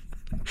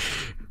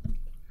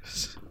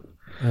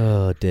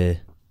 Oh dear.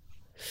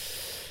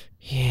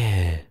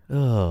 Yeah.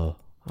 Oh,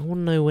 I want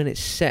to know when it's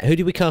set. Who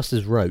do we cast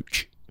as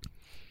Roach?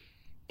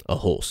 A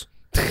horse.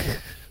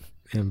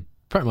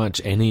 Pretty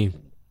much any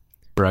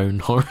brown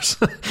horse.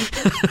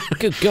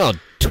 Good God.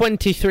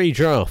 23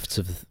 drafts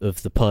of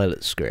the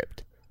pilot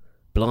script.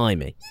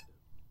 Blimey.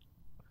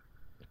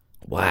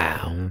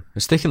 Wow.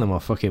 It's taken them a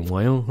fucking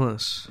while.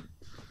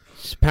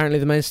 Apparently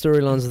the main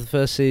storylines of the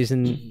first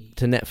season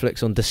to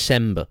Netflix on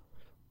December.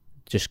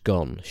 Just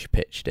gone. She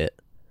pitched it.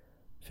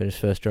 Finished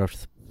first draft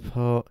of the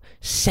part.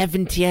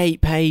 78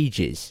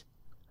 pages.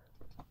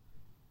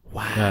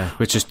 Wow. Yeah,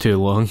 which is too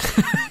long.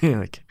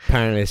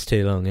 Apparently it's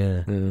too long,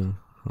 yeah.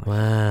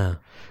 Wow.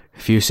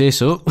 If you say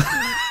so.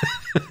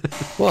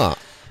 What?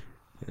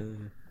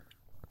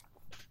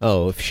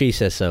 Oh, if she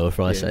says so, if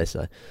I say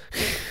so.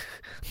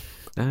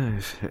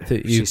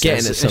 You're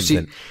getting at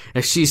something.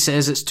 If she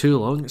says it's too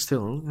long, it's too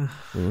long.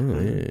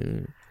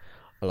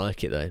 I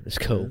like it though. It's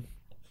cool.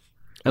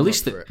 At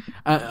least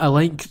I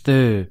like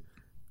the.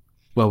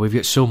 Well, we've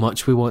got so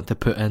much we want to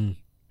put in.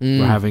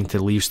 We're having to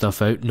leave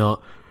stuff out.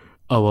 Not,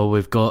 oh well,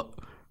 we've got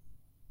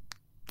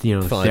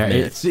 5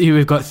 minutes.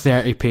 We've got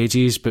 30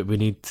 pages, but we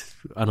need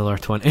another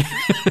 20.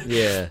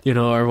 Yeah,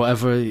 or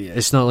whatever.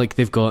 It's not like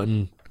they've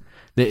gotten.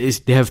 They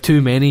have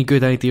too many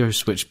good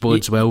ideas, which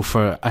bodes well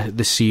for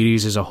the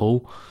series as a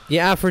whole.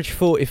 Your average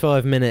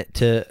 45-minute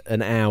to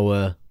an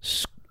hour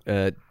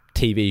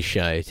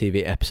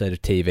TV episode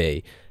of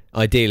TV.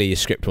 Ideally, your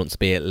script wants to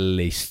be at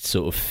least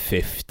sort of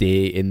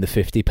 50 in the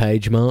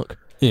 50-page mark,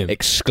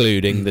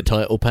 excluding the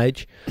title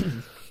page.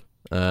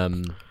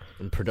 And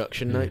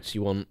production notes,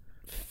 you want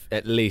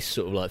at least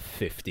sort of like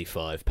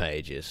 55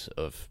 pages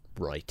of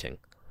writing.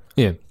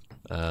 Yeah.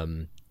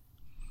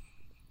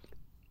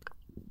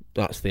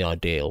 That's the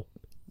ideal.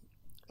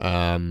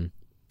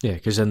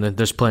 Because then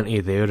there's plenty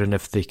there, and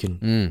if they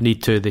can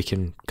need to, they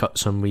can cut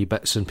some wee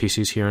bits and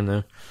pieces here and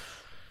there,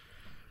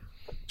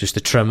 just to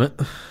trim it,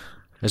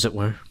 as it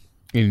were.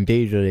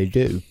 Indeed, they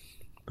do.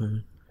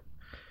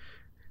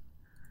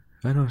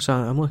 I know, so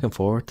I'm looking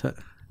forward to it.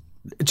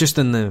 Just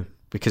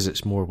because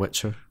it's more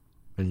Witcher,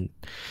 and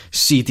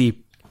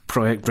CD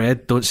Projekt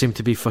Red don't seem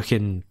to be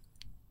fucking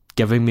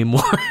giving me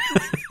more.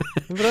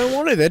 But I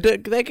want it. They're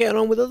getting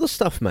on with other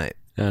stuff, mate.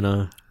 I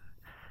know.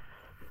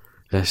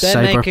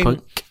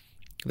 Cyberpunk.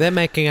 They're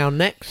making our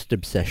next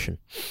obsession.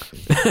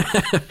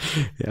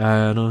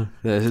 I know.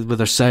 With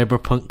their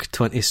Cyberpunk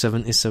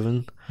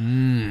 2077.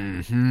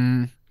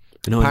 Mm-hmm.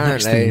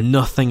 Next to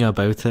nothing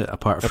about it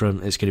apart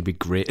from it's going to be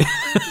great.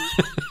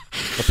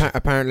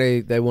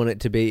 Apparently, they want it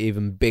to be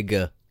even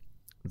bigger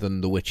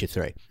than The Witcher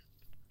 3.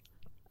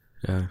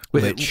 Yeah.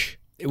 Which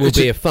it will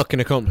be a fucking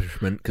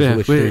accomplishment,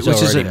 because The Witcher 3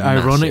 is already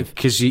ironic,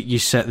 because you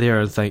sit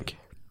there and think,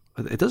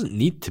 it doesn't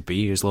need to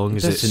be, as long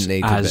as it's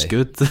as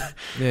good.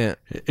 Yeah.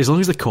 As long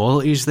as the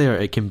quality's there,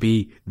 it can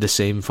be the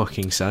same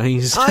fucking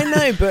size. I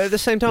know, but at the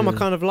same time, I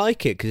kind of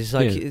like it, because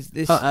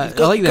it's like...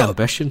 I like the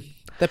ambition.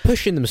 They're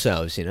pushing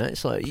themselves,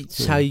 It's like,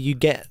 it's how you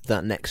get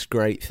that next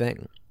great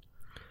thing.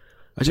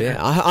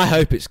 I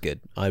hope it's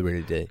good. I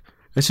really do.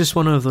 It's just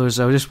one of those,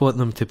 I just want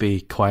them to be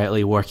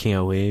quietly working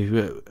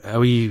away.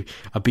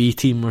 A B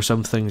team or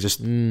something,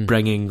 just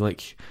bringing,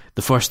 like,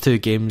 the first 2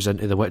 games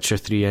into the Witcher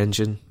 3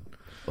 engine.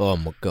 Oh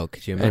my god,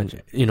 could you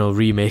imagine? And,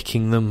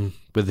 remaking them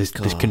with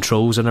the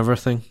controls and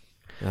everything.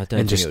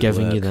 And just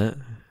giving you that.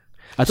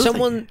 I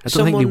don't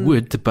think they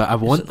would, but I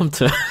want them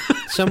to.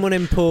 Someone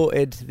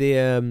imported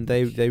the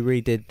they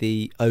redid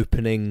the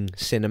opening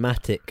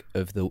cinematic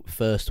of the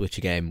first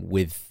Witcher game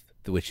with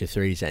the Witcher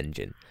 3's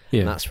engine.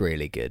 Yeah. And that's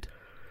really good.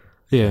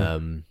 Yeah.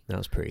 That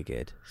was pretty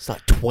good. It's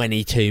like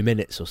 22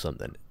 minutes or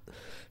something.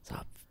 It's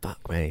like,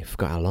 fuck me, I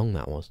forgot how long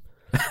that was.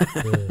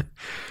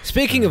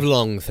 Speaking of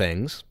long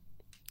things,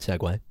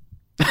 segue.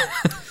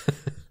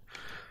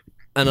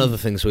 And other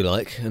things we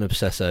like and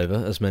obsess over,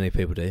 as many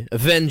people do.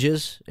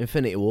 Avengers,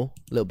 Infinity War,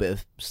 a little bit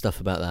of stuff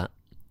about that.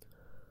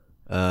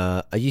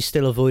 Are you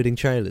still avoiding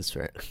trailers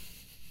for it?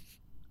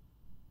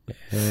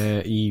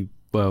 Are you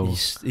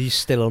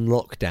still on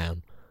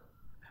lockdown?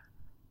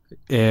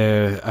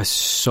 I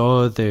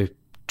saw the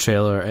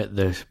trailer at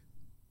the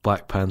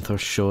Black Panther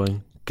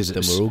showing, because they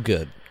were all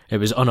good. It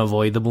was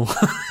unavoidable.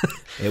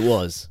 It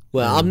was.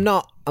 Well, I'm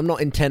not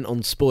intent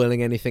on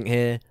spoiling anything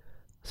here,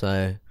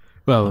 so.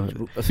 Well,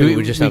 I think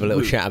we'll just have a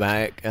little chat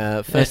about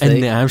it. Firstly,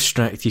 in the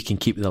abstract, you can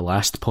keep the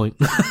last point.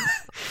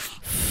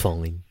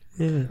 Fine.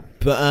 Yeah.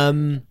 But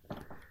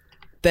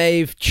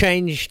they've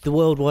changed the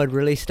worldwide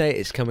release date.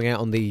 It's coming out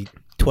on the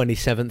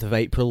 27th of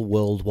April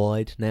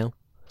worldwide now.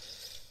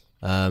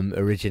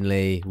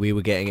 Originally, we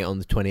were getting it on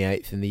the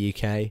 28th in the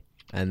UK,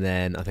 and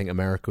then I think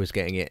America was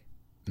getting it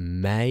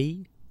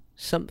May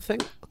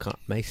something.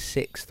 May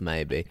 6th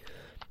maybe.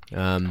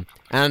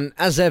 And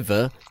as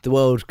ever, the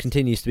world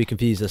continues to be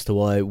confused as to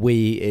why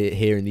we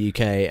here in the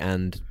UK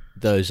and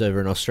those over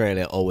in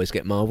Australia always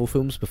get Marvel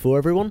films before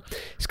everyone.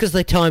 It's because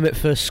they time it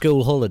for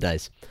school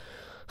holidays.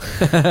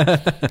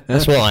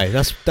 That's why.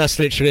 That's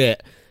literally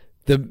it.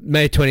 The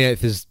May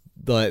 28th is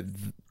like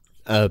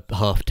a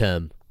half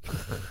term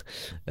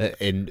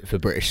for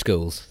British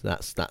schools.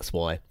 That's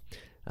why.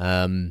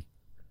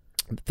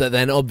 But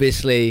then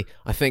obviously,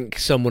 I think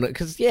someone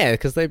because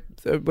they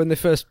when they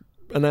first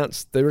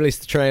they released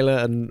the trailer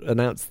and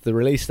announced the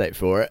release date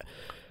for it.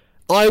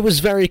 I was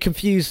very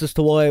confused as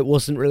to why it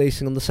wasn't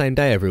releasing on the same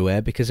day everywhere,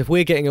 because if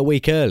we're getting a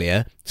week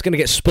earlier, it's going to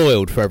get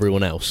spoiled for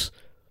everyone else.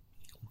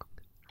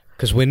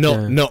 Because we're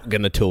not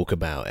going to talk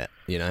about it,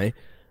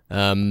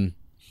 Well,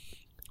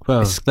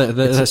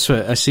 that's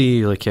what I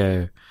see, like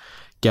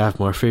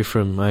Gav Murphy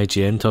from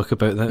IGN talk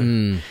about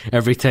that.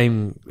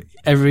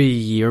 Every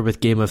year with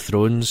Game of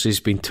Thrones, he's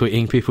been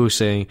tweeting people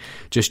saying,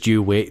 just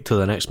you wait till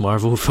the next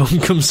Marvel film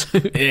comes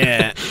out.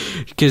 Yeah.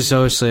 Because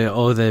obviously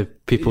all the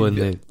people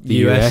in the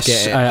US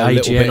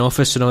IGN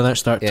office and all that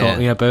start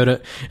talking about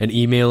it and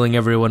emailing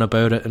everyone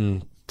about it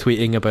and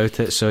tweeting about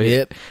it. So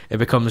it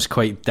becomes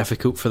quite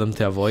difficult for them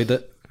to avoid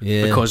it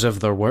because of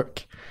their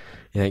work.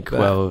 You think,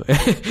 well,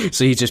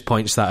 so he just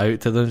points that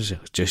out to them.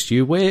 Just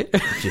you wait.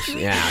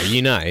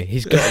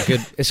 He's got a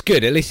good. It's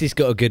good. At least he's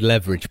got a good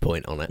leverage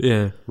point on it.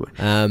 Yeah.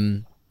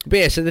 But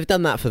yeah, so they've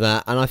done that for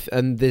that,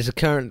 and there's a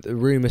current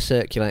rumor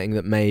circulating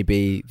that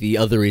maybe the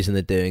other reason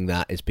they're doing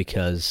that is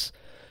because,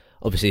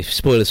 obviously,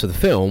 spoilers for the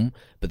film.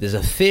 But there's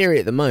a theory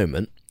at the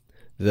moment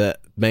that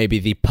maybe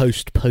the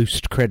post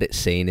credit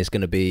scene is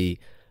going to be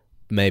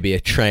maybe a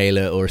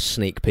trailer or a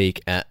sneak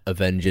peek at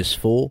Avengers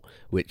 4,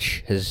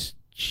 which has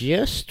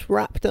just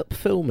wrapped up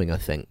filming, I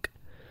think,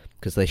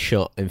 because they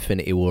shot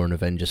Infinity War and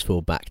Avengers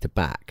 4 back to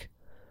back.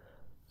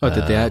 Oh,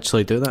 did they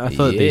actually do that? I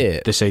thought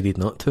they decided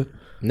not to.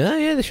 No,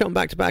 yeah, they shot them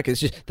back to back. It's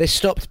just they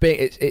stopped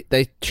being.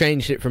 They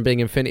changed it from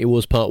being Infinity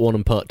Wars Part 1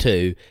 and Part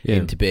 2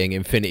 into being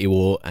Infinity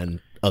War and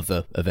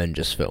other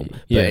Avengers film,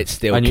 but it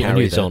still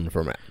carries on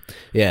from it.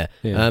 Yeah.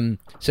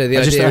 So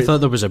I thought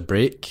there was a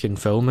break in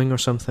filming or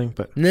something,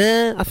 but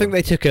nah, I think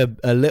they took a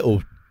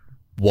little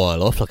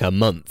while off, like a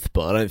month,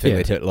 but I don't think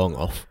they took long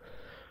off.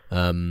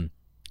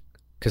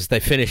 Because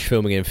they finished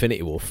filming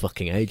Infinity War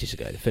fucking ages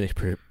ago. They finished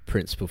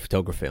principal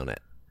photography on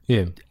it.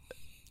 Yeah.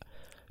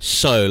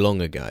 So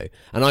long ago,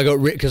 and I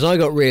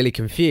got really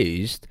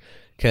confused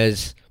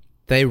because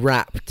they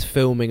wrapped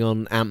filming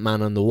on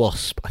Ant-Man and the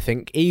Wasp, I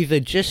think either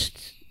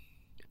just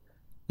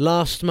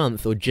last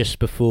month or just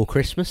before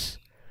Christmas,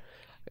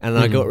 and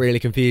I got really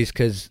confused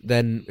because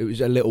then it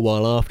was a little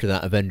while after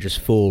that Avengers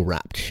 4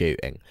 wrapped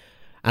shooting,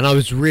 and I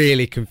was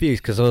really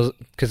confused because I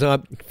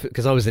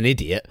was an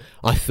idiot.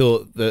 I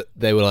thought that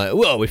they were like,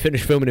 well, we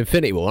finished filming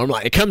Infinity War. I'm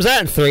like, it comes out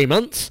in 3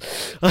 months.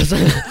 I was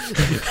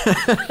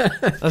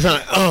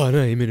like, oh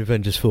no, you mean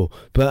Avengers 4?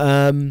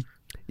 But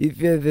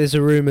there's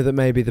a rumor that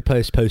maybe the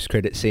post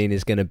credit scene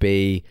is going to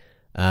be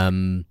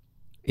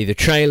either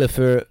trailer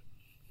for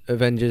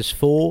Avengers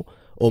 4,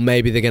 or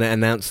maybe they're going to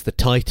announce the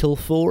title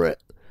for it,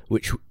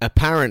 which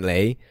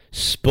apparently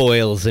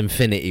spoils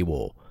Infinity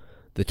War.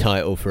 The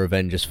title for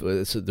Avengers,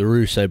 the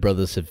Russo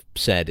brothers have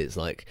said it's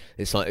like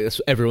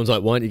everyone's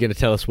like, why aren't you going to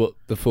tell us what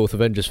the fourth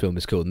Avengers film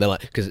is called? And they're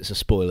like, because it's a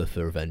spoiler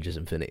for Avengers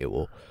Infinity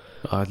War.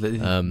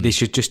 They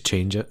should just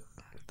change it.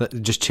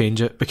 Just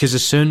change it, because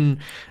as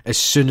soon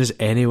as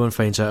anyone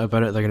finds out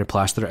about it, they're going to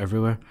plaster it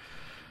everywhere.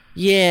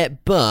 Yeah,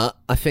 but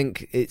I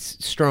think it's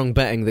strong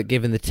betting that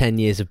given the 10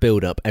 years of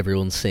build-up,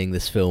 everyone's seeing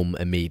this film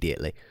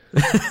immediately.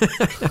 Do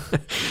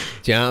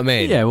you know what I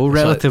mean? Yeah, well,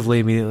 relatively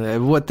immediately.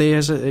 What day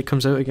is it? It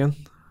comes out again?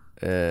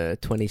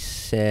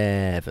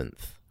 27th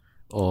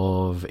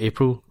of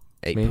April.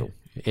 April.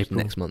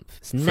 Next month.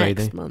 It's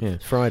Friday. Next month. Yeah.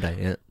 Friday,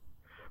 yeah.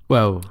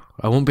 Well,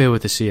 I won't be able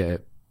to see it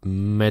at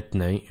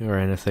midnight or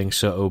anything,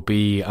 so it'll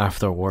be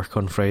after work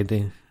on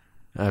Friday.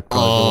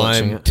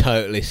 I'm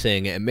totally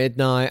seeing it at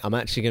midnight. I'm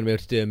actually going to be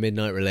able to do a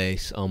midnight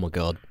release. Oh my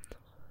god.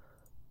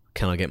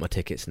 Can I get my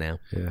tickets now?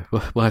 Yeah,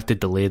 we'll have to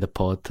delay the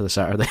pod to the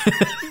Saturday.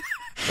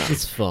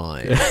 That's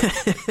fine.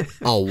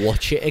 I'll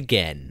watch it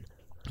again.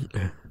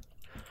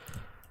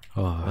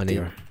 Oh,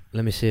 dear.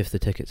 Let me see if the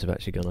tickets have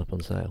actually gone up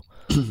on sale.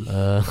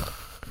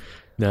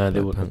 No, they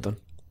wouldn't have done.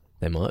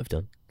 They might have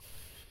done.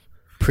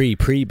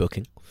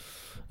 Pre-booking.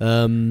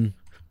 No,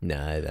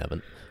 they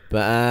haven't.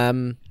 But I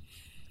need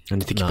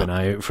to keep an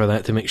eye out for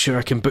that to make sure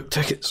I can book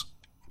tickets.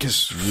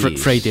 Because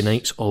Friday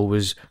night's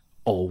always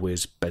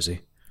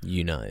busy.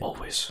 You know.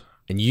 Always.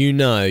 And you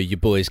know your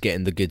boy's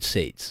getting the good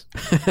seats.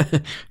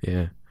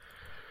 Yeah.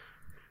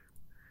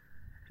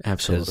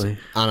 Absolutely.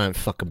 I don't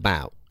fuck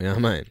about. You know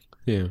what I mean?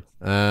 Yeah.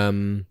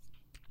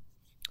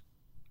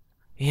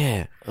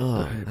 Yeah.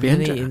 Oh,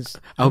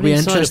 I'll be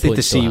interested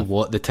to see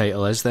what the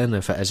title is then,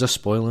 if it is a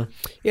spoiler.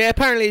 Yeah,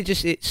 apparently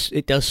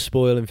it does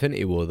spoil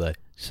Infinity War though.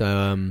 So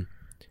and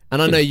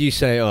I know you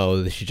say,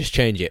 oh, they should just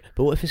change it,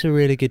 but what if it's a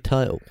really good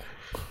title?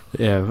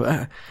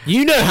 Yeah.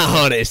 You know how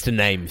hard it is to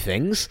name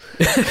things.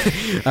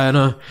 I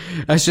know.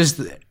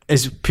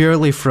 It's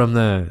purely from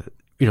the,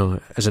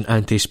 as an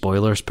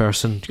anti-spoilers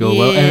person, to go,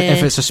 well,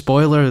 if it's a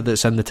spoiler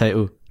that's in the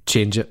title,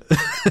 change it.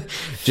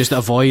 Just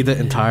avoid it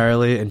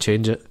entirely and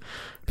change it.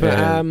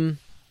 But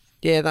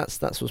yeah,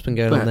 that's what's been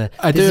going on there.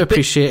 I do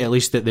appreciate at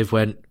least that they've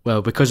went,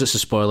 well, because it's a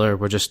spoiler,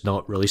 we're just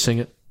not releasing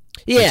it.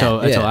 Yeah,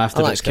 until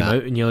after it's come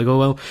out, and you're like, oh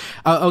well,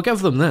 I'll give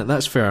them that.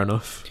 That's fair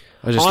enough.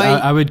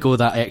 I would go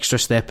that extra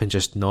step and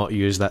just not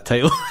use that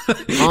title.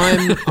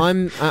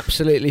 I'm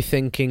absolutely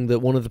thinking that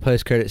one of the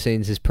post-credit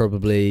scenes is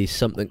probably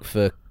something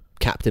for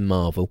Captain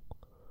Marvel,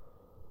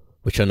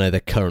 which I know they're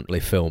currently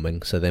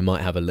filming, so they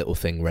might have a little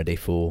thing ready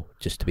for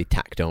just to be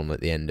tacked on at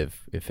the end of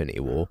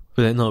Infinity War.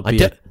 Would it not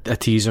be a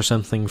tease or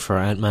something for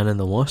Ant-Man and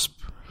the Wasp?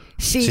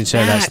 Since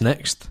that's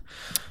next.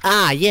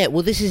 Yeah.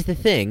 Well, this is the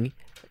thing,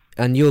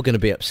 and you're going to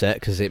be upset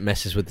because it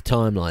messes with the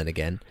timeline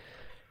again.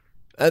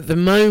 At the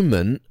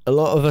moment, a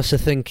lot of us are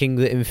thinking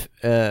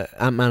that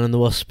Ant-Man and the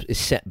Wasp is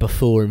set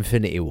before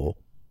Infinity War,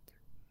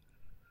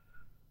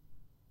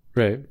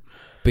 right?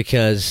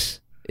 Because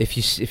if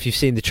you've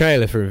seen the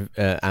trailer for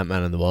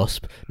Ant-Man and the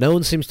Wasp,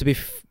 nothing seems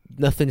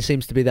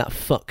to be that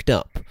fucked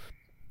up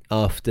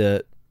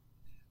after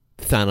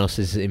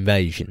Thanos'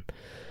 invasion.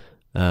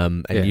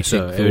 And you'd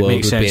so think it the would world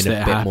make would be sense in a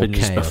that it bit more happens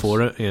chaos.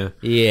 before it. Yeah,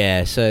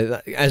 Yeah,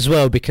 so as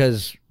well,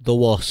 because the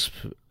Wasp,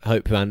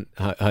 Hope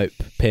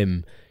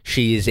Pym,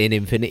 she is in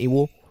Infinity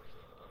War.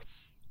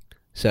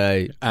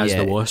 So as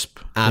the Wasp,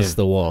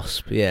 the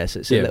Wasp. Yes,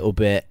 it's a little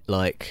bit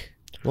like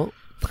what?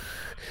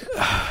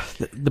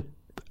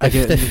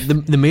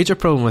 The major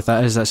problem with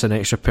that is that's an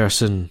extra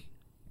person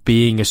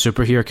being a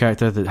superhero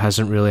character that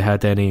hasn't really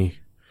had any.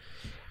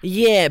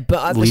 Yeah,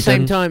 but at the lead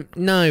same in. time,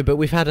 no. But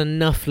we've had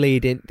enough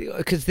lead in,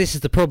 because this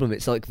is the problem.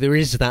 It's like there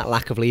is that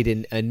lack of lead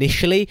in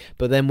initially,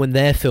 but then when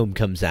their film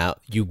comes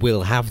out, you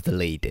will have the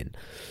lead in.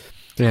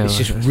 Yeah, it's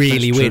just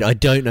really weird. I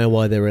don't know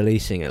why they're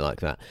releasing it like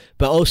that.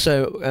 But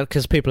also,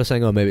 because people are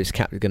saying, oh, maybe it's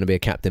going to be a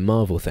Captain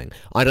Marvel thing.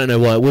 I don't know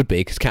why it would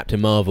be, because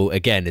Captain Marvel,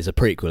 again, is a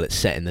prequel. It's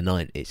set in the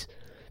 90s.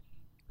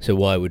 So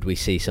why would we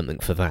see something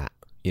for that,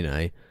 you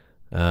know?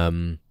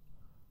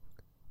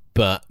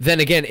 But then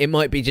again, it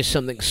might be just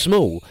something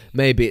small.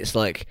 Maybe it's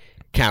like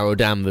Carol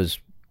Danvers,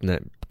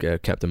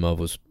 Captain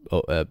Marvel's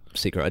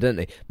secret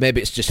identity.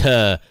 Maybe it's just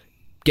her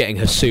getting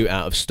her suit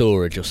out of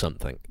storage or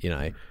something, you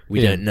know?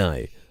 We don't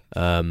know.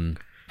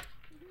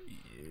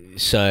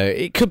 So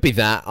it could be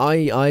that.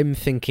 I'm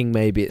thinking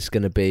maybe it's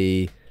going to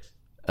be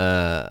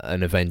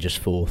an Avengers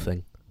 4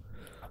 thing.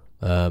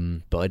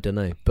 But I don't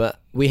know. But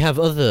we have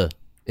other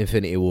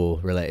Infinity War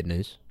related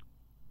news.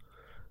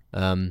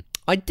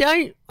 I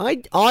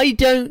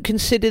don't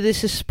consider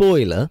this a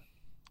spoiler.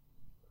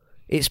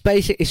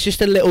 It's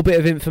just a little bit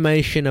of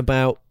information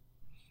about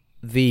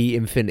the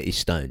Infinity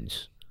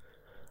Stones.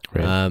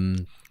 Right.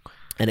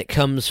 And it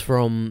comes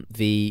from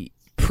the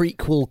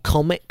prequel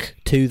comic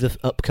to the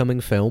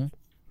upcoming film.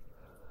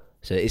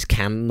 So it is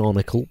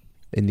canonical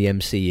in the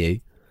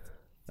MCU.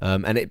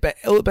 And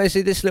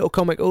basically this little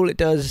comic, all it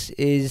does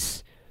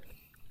is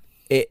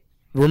it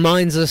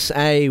reminds us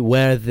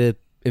where the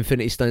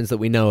Infinity Stones that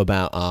we know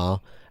about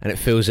are, and it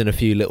fills in a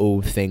few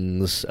little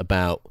things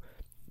about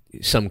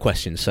some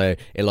questions. So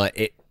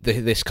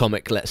this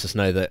comic lets us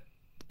know that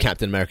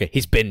Captain America,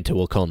 he's been to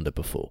Wakanda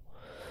before,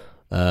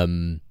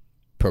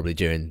 probably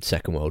during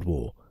Second World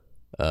War,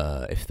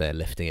 if they're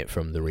lifting it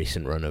from the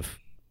recent run of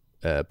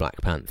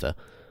Black Panther.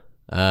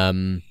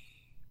 And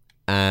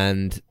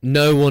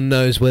no one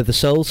knows where the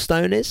Soul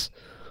Stone is,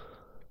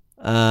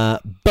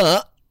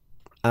 but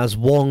as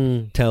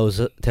Wong tells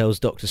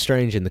Doctor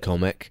Strange in the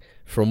comic,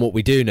 from what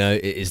we do know,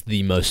 it is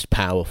the most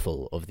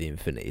powerful of the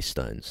Infinity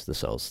Stones, the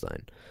Soul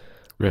Stone.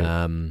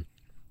 Right.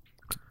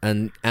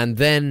 And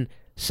then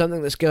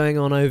something that's going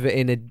on over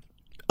in an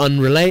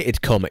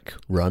unrelated comic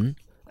run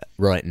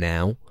right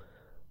now,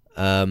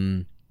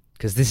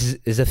 because this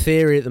is a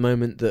theory at the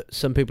moment that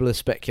some people are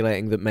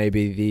speculating that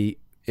maybe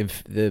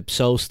the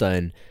Soul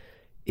Stone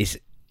is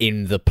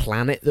in the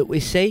planet that we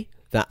see,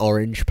 that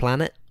orange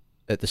planet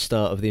at the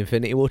start of the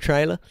Infinity War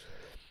trailer.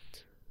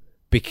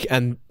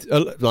 And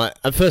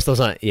at first I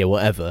was like, yeah,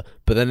 whatever.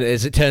 But then,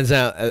 as it turns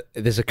out,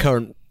 there's a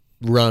current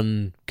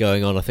run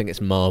going on. I think it's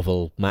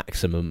Marvel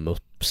Maximum or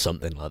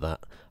something like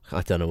that.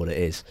 I don't know what it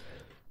is.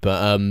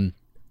 But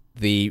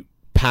the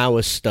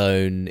Power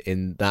Stone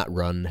in that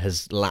run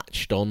has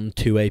latched on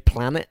to a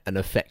planet and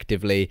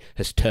effectively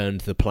has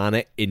turned the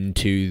planet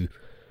into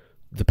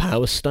the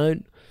Power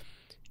Stone.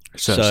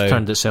 So it's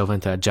turned itself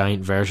into a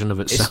giant version of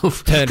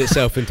itself. It's turned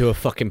itself into a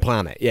fucking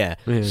planet, yeah.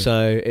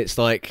 So it's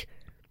like...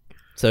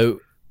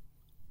 And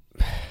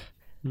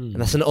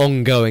that's an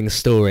ongoing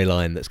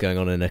storyline that's going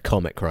on in a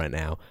comic right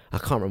now. I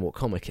can't remember what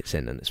comic it's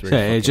in, and it's really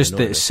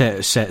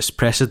it sets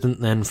precedent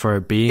then for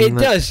being. It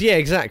does, yeah,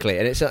 exactly.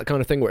 And it's that kind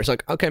of thing where it's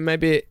like, okay,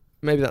 maybe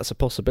that's a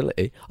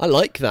possibility. I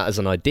like that as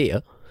an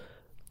idea,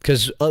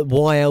 because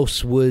why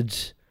else would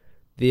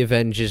the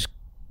Avengers,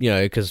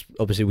 because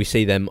obviously we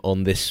see them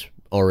on this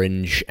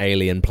orange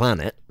alien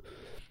planet.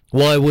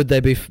 Why would they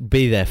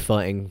be there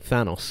fighting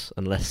Thanos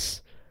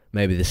unless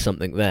maybe there's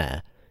something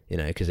there?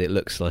 Because it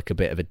looks like a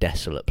bit of a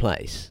desolate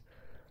place.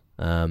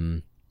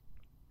 So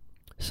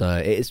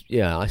it is,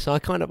 yeah. So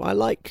I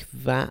like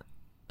that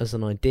as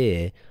an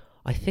idea.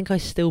 I think I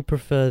still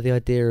prefer the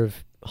idea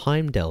of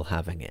Heimdall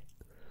having it.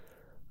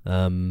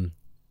 But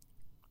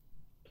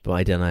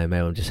I don't know.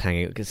 Maybe I'm just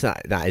hanging because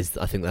that is.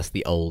 I think that's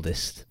the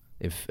oldest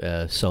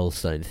Soul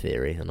Stone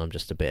theory, and I'm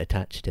just a bit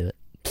attached to it.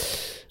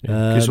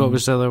 Because what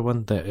was the other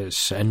one that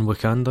it's in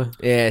Wakanda?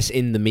 Yeah, it's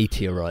in the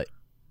meteorite.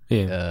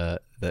 Yeah.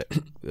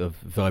 Of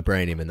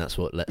vibranium, and that's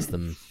what lets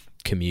them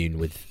commune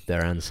with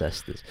their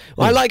ancestors.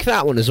 Well, I like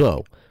that one as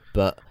well,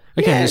 but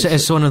again,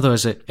 it's one of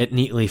those. It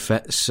neatly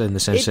fits in the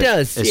sense it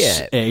does.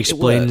 It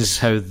explains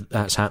how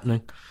that's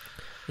happening.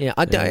 Yeah,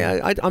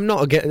 I'm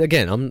not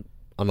again. I'm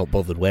not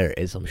bothered where it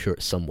is. I'm sure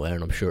it's somewhere,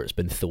 and I'm sure it's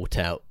been thought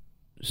out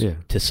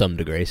to some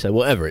degree. So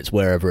whatever, it's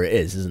wherever it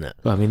is, isn't it?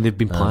 Well, I mean, they've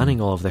been planning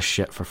all of this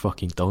shit for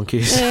fucking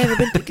donkeys. Yeah,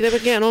 they've been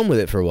getting on with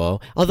it for a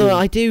while. Although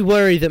I do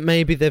worry that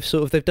maybe they've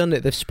done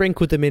it. They've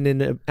sprinkled them in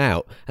and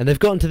out, and they've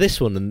gotten to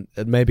this one,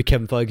 and maybe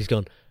Kevin Feige's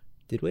gone,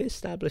 did we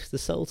establish the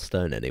Soul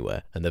Stone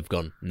anywhere? And they've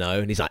gone, no,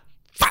 and he's like,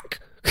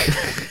 fuck.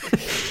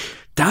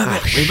 Damn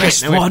it, we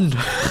missed one.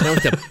 Now we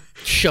have to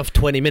shoved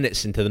 20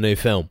 minutes into the new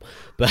film.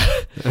 But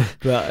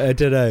I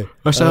don't know.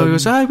 Or someone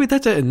goes, we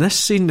did it in this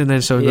scene, and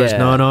then someone goes,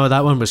 Yeah. no,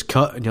 that one was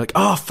cut, and you're like,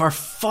 oh, for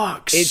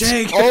fuck's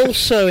sake. It's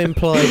also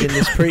implied in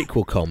this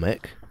prequel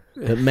comic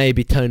that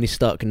maybe Tony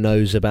Stark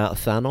knows about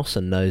Thanos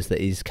and knows that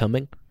he's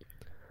coming.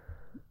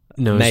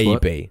 Knows Maybe.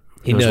 what?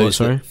 He Knows knows what,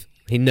 sorry? that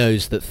he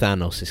knows that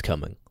Thanos is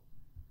coming.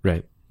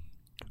 Right.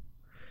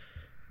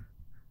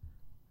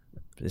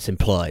 It's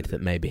implied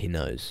that maybe he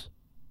knows.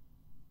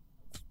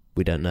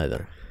 We don't know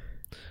though.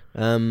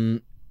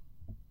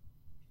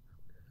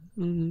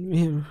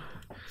 Yeah.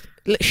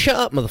 Shut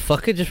up,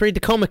 motherfucker. Just read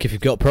the comic if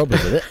you've got a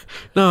problem with it.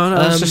 No,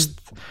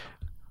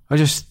 I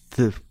just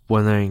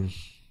wondering.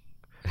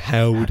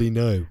 How would he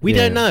know? We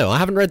don't know. I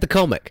haven't read the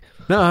comic.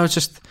 No, I'm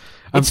It's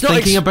not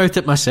thinking about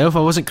it myself. I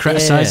wasn't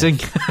criticising.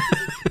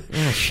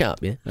 Shut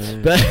up, yeah.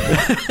 But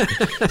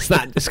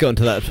it's gotten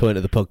to that point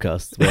of the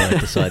podcast where I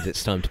decide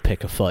it's time to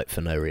pick a fight for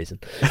no reason.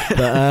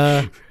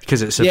 But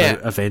because it's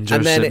about Avengers,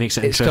 and then it makes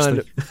it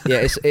interesting.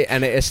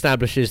 And it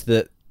establishes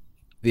that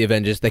the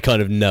Avengers, they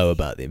kind of know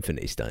about the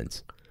Infinity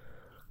Stones,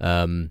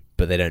 but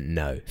they don't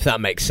know. If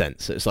that makes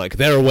sense, it's like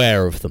they're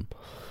aware of them.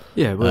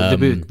 Yeah, well,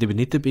 they would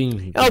need to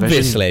be.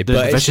 Obviously, the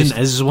but Vision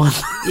is one.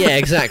 Yeah,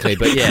 exactly.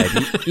 But yeah,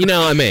 you know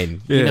what I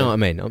mean. Yeah. You know what I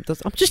mean. I'm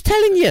just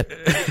telling you.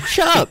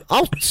 Shut up.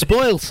 I'll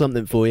spoil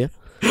something for you.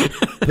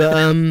 But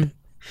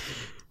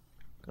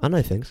I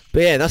know things.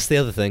 But yeah, that's the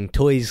other thing.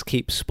 Toys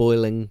keep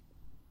spoiling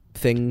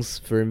things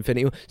for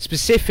Infinity War.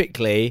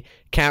 Specifically,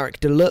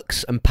 character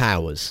looks and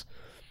powers.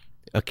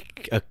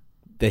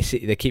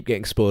 They keep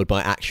getting spoiled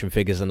by action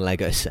figures and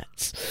Lego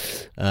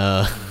sets.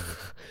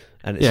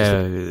 And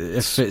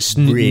it's if it's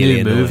really new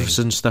annoying. moves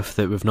and stuff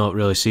that we've not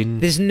really seen.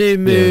 There's new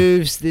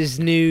moves, there's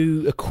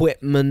new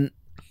equipment,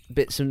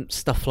 bits and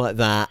stuff like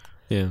that.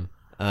 Yeah.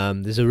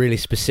 There's a really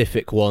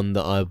specific one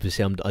that I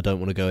don't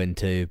want to go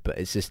into, but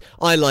it's just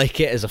I like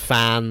it as a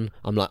fan.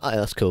 I'm like, oh,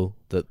 that's cool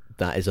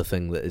that is a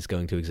thing that is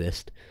going to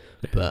exist.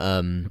 But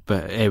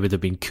it would have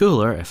been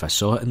cooler if I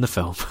saw it in the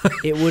film.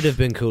 it would have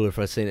been cooler if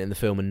I'd seen it in the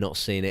film and not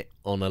seen it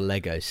on a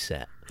Lego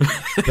set.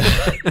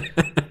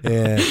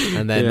 Yeah,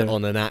 and then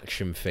on an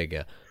action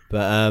figure.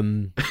 But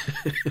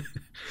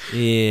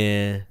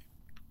yeah,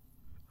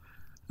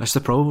 that's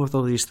the problem with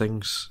all these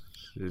things.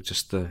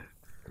 Just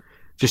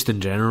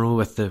in general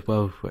with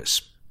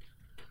it's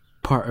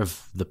part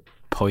of the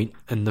point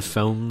in the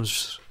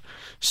films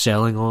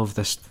selling all of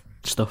this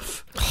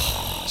stuff.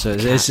 So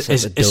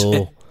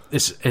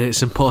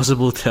it's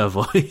impossible to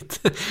avoid,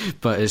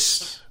 but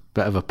it's a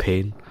bit of a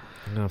pain.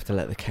 I'm gonna have to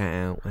let the cat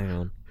out. Hang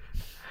on.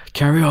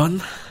 Carry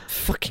on.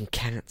 Fucking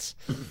cats.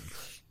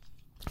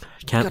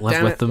 Can't God live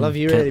damn with it. them. Love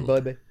you, Can't-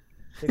 really, baby.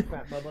 Big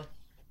fat bubba.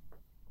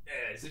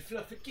 Yeah, it's a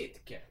fluffy kitty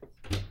cat.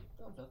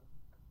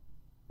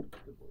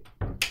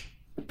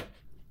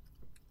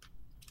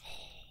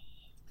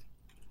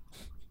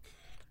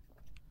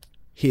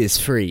 He is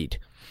freed.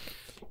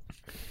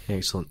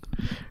 Excellent.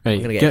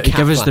 Right, gonna get a cat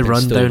give us the flap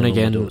installed rundown on all the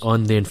again doors.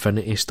 on the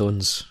Infinity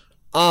Stones.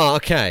 Oh,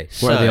 okay.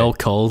 What are they all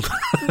called?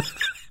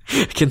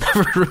 I can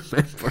never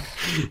remember.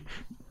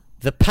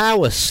 The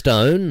Power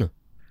Stone,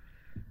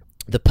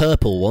 the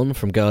purple one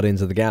from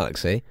Guardians of the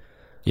Galaxy,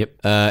 Yep.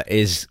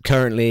 is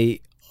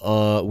currently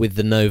with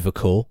the Nova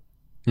Corps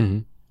Mm-hmm.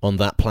 on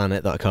that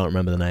planet that I can't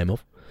remember the name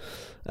of.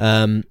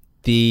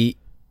 The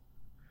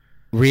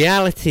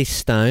Reality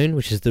Stone,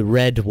 which is the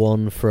red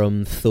one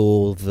from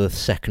Thor, the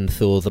second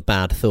Thor, the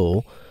bad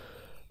Thor,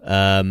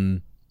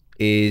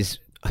 is,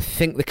 I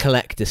think the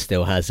Collector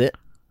still has it,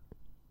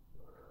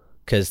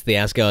 because the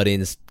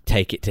Asgardians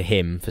take it to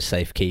him for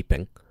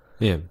safekeeping.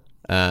 Yeah.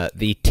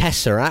 The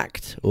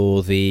Tesseract,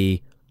 or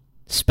the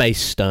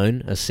Space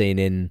Stone, as seen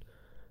in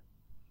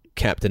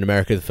Captain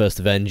America, the First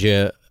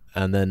Avenger,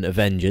 and then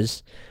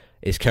Avengers,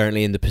 is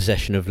currently in the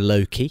possession of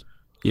Loki.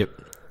 Yep.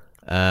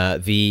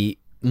 The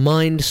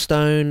Mind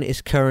Stone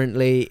is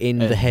currently in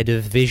the head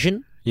of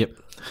Vision. Yep.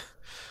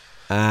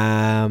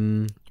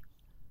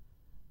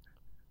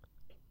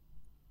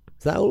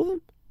 Is that all of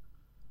them?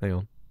 Hang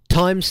on.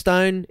 Time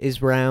Stone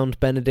is round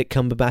Benedict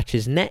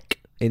Cumberbatch's neck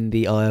in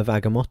the Eye of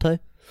Agamotto.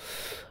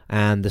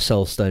 And the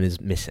Soul Stone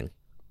is missing,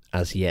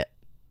 as yet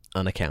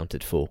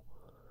unaccounted for.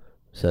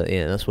 So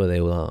yeah, that's where they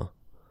all are.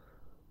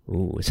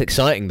 Ooh, it's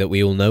exciting that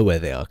we all know where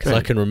they are, because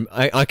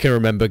Right. I can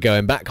remember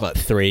going back like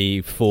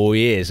 3-4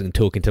 years and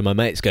talking to my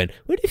mates, going,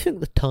 "Where do you think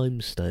the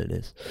Time Stone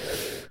is?"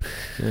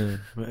 Yeah.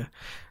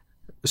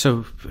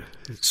 So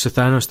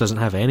Thanos doesn't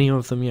have any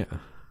of them yet.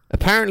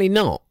 Apparently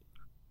not.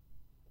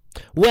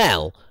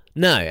 Well,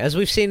 no, as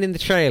we've seen in the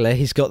trailer,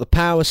 he's got the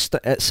Power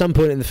at some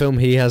point in the film,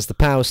 he has the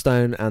Power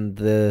Stone and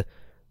the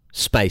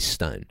Space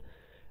Stone.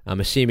 I'm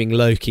assuming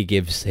Loki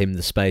gives him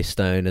the Space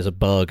Stone as a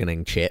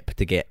bargaining chip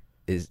to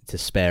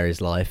spare his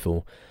life,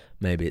 or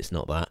maybe it's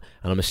not that.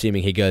 And I'm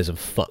assuming he goes and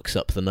fucks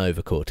up the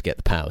Nova Corps to get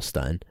the Power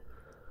Stone.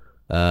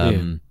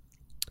 And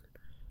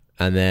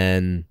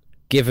then,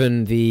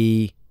 given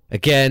the...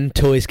 Again,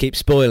 toys keep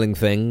spoiling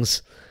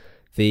things.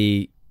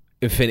 The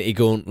Infinity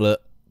Gauntlet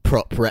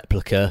prop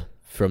replica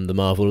from the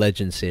Marvel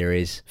Legends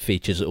series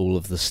features all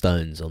of the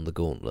stones on the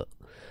gauntlet.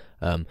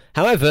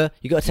 However,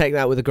 you got to take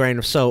that with a grain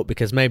of salt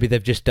because maybe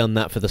they've just done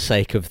that for the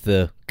sake of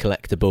the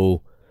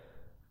collectible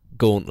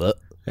gauntlet.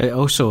 It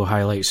also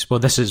highlights, well,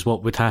 this is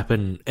what would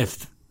happen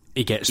if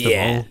he gets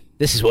them all.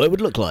 This is what it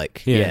would look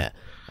like. Yeah.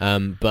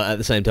 But at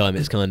the same time,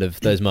 it's kind of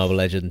those Marvel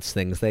Legends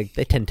things. They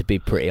tend to be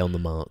pretty on the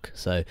mark,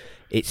 so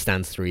it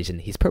stands to reason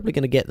he's probably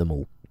going to get them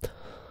all.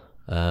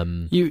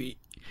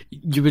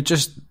 You would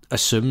just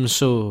assume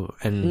so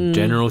in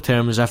general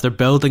terms. After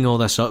building all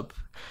this up,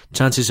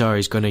 chances are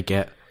he's going to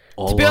get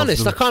all of them. To be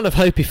honest, I kind of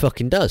hope he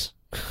fucking does.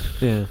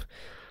 Yeah.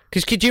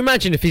 Because could you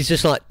imagine if he's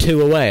just like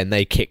 2 away and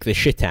they kick the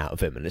shit out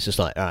of him, and it's just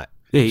like, all right.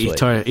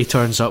 Yeah, he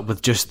turns up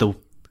with just the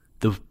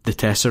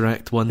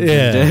Tesseract one.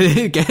 Yeah.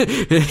 He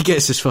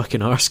gets his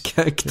fucking arse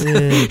kicked.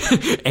 Yeah.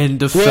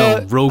 End of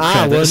film. Roll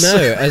credits. Well,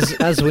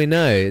 no. As we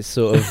know, it's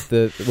sort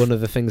of one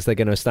of the things they're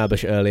going to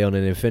establish early on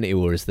in Infinity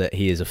War is that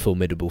he is a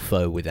formidable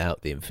foe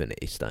without the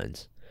Infinity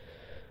Stones.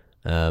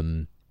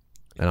 And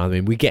I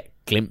mean, we get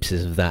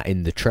glimpses of that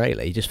in the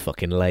trailer. He just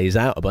fucking lays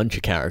out a bunch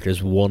of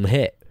characters one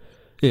hit.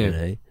 Yeah. You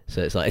know?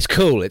 So it's like, it's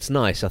cool, it's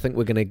nice. I think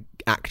we're going to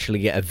actually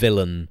get a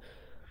villain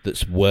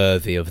that's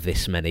worthy of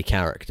this many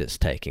characters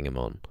taking him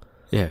on.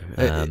 Yeah,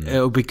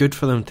 it'll be good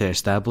for them to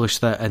establish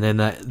that, and then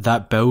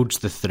that builds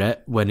the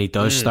threat when he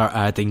does start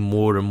adding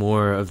more and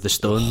more of the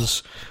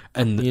stones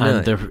and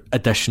their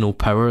additional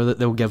power that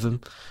they'll give him.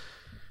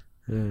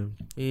 Yeah,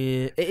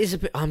 it is a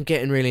bit. I'm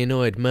getting really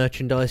annoyed.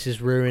 Merchandise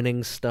is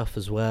ruining stuff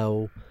as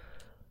well.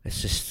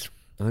 It's just,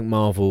 I think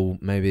Marvel,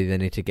 maybe they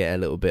need to get a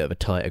little bit of a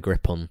tighter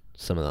grip on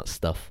some of that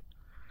stuff.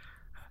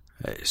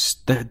 It's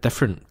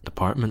different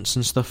departments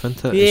and stuff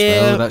into it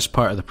as well. That's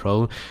part of the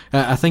problem.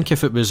 I think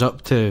if it was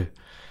up to,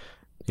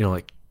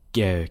 like,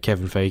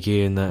 Kevin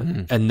Feige and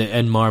that, and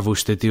in Marvel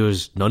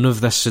Studios, none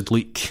of this would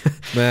leak.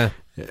 Yeah.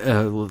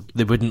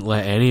 They wouldn't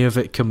let any of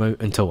it come out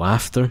until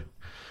after.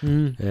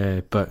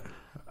 But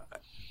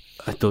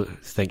I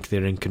don't think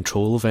they're in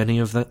control of any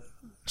of that.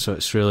 So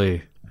it's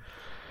really...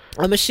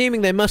 I'm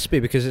assuming they must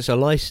be because it's a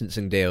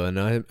licensing deal, and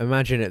I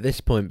imagine at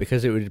this point,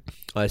 because it would,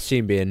 I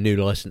assume, be a new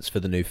license for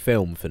the new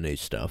film for new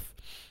stuff,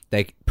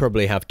 they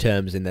probably have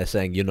terms in there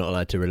saying you're not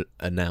allowed to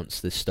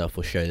announce this stuff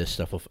or show this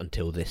stuff off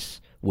until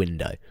this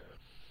window.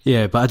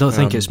 Yeah, but I don't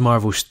think it's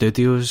Marvel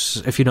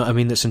Studios, if you know what I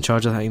mean, that's in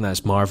charge of that. I think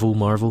that's Marvel.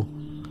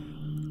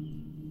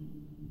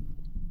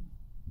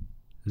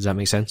 Does that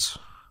make sense?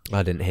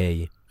 I didn't hear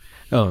you.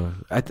 Oh,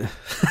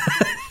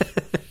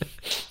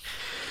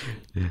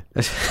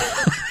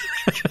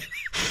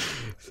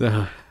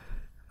 so,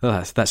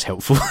 well, that's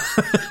helpful.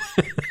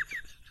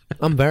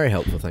 I'm very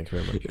helpful, thank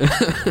you very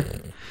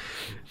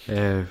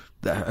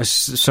much.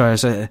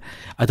 Sorry,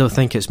 I don't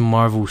think it's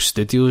Marvel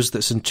Studios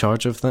that's in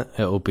charge of that.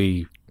 It'll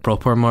be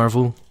proper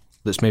Marvel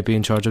that's maybe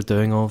in charge of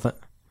doing all of that.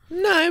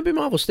 No, it'll be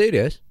Marvel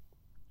Studios.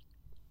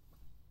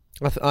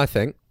 I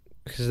think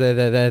because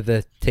they're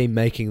the team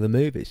making the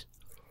movies.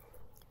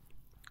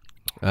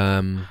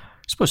 I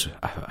suppose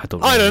I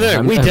don't. I don't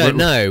know. We don't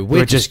know.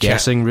 We're just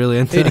guessing, really.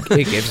 Into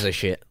who gives a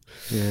shit?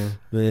 Yeah.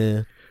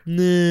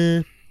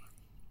 Nah.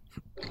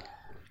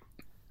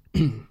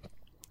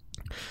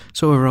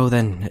 So we're all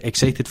then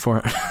excited for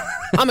it.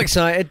 I'm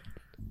excited.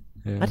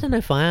 Yeah. I don't know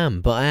if I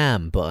am, but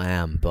I'm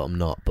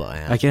not, but I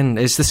am. Again,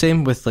 it's the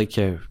same with like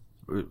you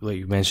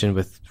mentioned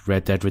with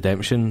Red Dead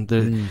Redemption.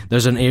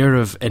 There's an air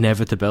of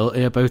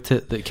inevitability about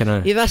it that kind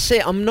of... Yeah, that's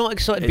it. I'm not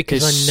excited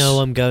because I know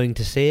I'm going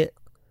to see it.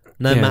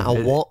 No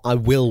matter what, I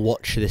will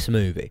watch this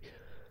movie.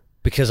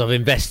 Because I've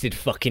invested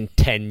fucking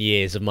 10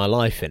 years of my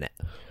life in it.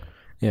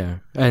 Yeah,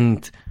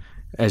 and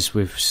as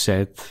we've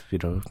said,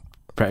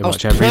 pretty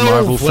much every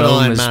Marvel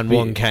film Iron Man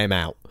 1 came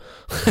out.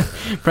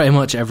 Pretty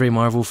much every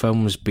Marvel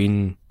film has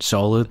been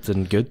solid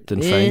and good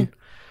and fine.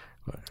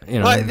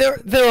 Like,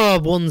 there are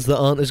ones that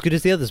aren't as good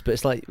as the others, but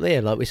it's like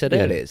we said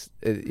earlier,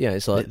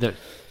 it's like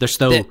they're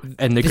still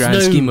in the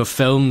grand scheme of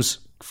films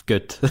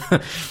good.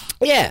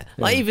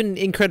 Like even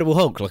Incredible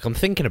Hulk. Like I'm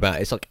thinking about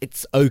it, it's like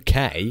it's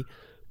okay,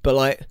 but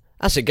like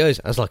as it goes,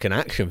 as like an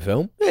action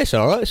film, it's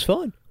all right, it's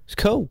fine, it's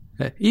cool.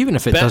 Even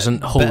if it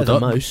doesn't hold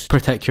up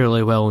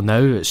particularly well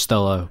now, it's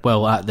still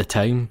at the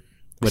time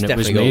when it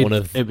was made,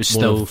 it was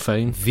still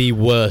fine. The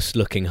worst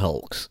looking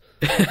Hulks.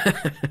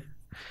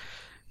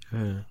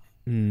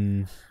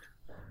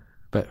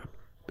 But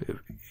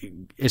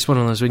it's one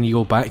of those, when you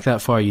go back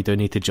that far, you do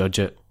need to judge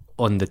it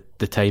on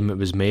the time it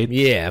was made.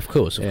 Yeah, of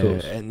course.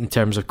 In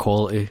terms of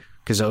quality,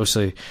 because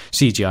obviously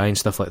CGI and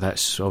stuff like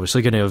that's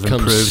obviously going to have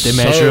improved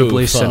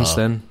immeasurably since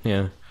then.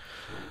 Yeah.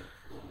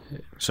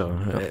 So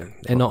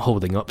and not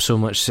holding up so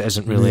much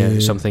isn't really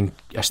a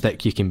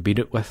stick you can beat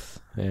it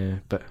with.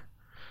 But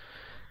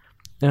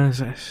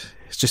it's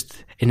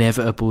just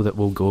inevitable that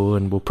we'll go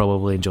and we'll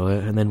probably enjoy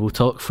it, and then we'll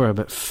talk for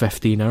about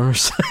 15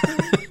 hours.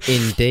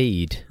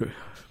 Indeed.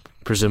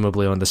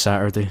 Presumably on the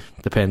Saturday,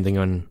 depending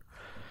on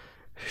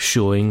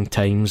showing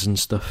times and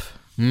stuff.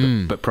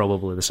 But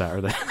probably the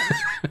Saturday.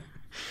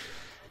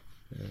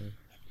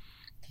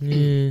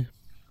 I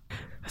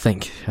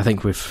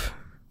think we've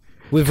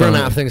run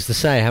out of things to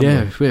say,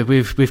 haven't we? Yeah,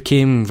 we've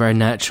came very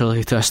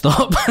naturally to a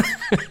stop.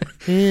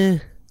 Yeah.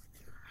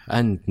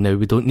 And now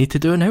we don't need to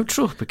do an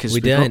outro because we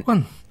don't. got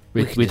one.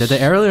 We can did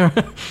it earlier.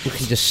 We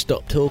can just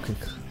stop talking.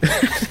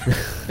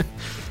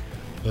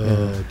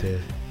 Oh dear.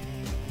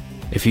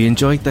 If you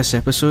enjoyed this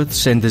episode,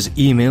 send us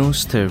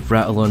emails to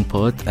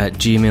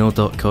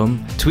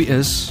rattleonpod@gmail.com, tweet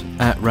us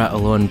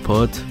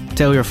 @rattleonpod,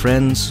 tell your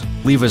friends,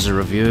 leave us a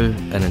review,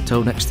 and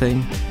until next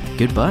time,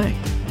 goodbye.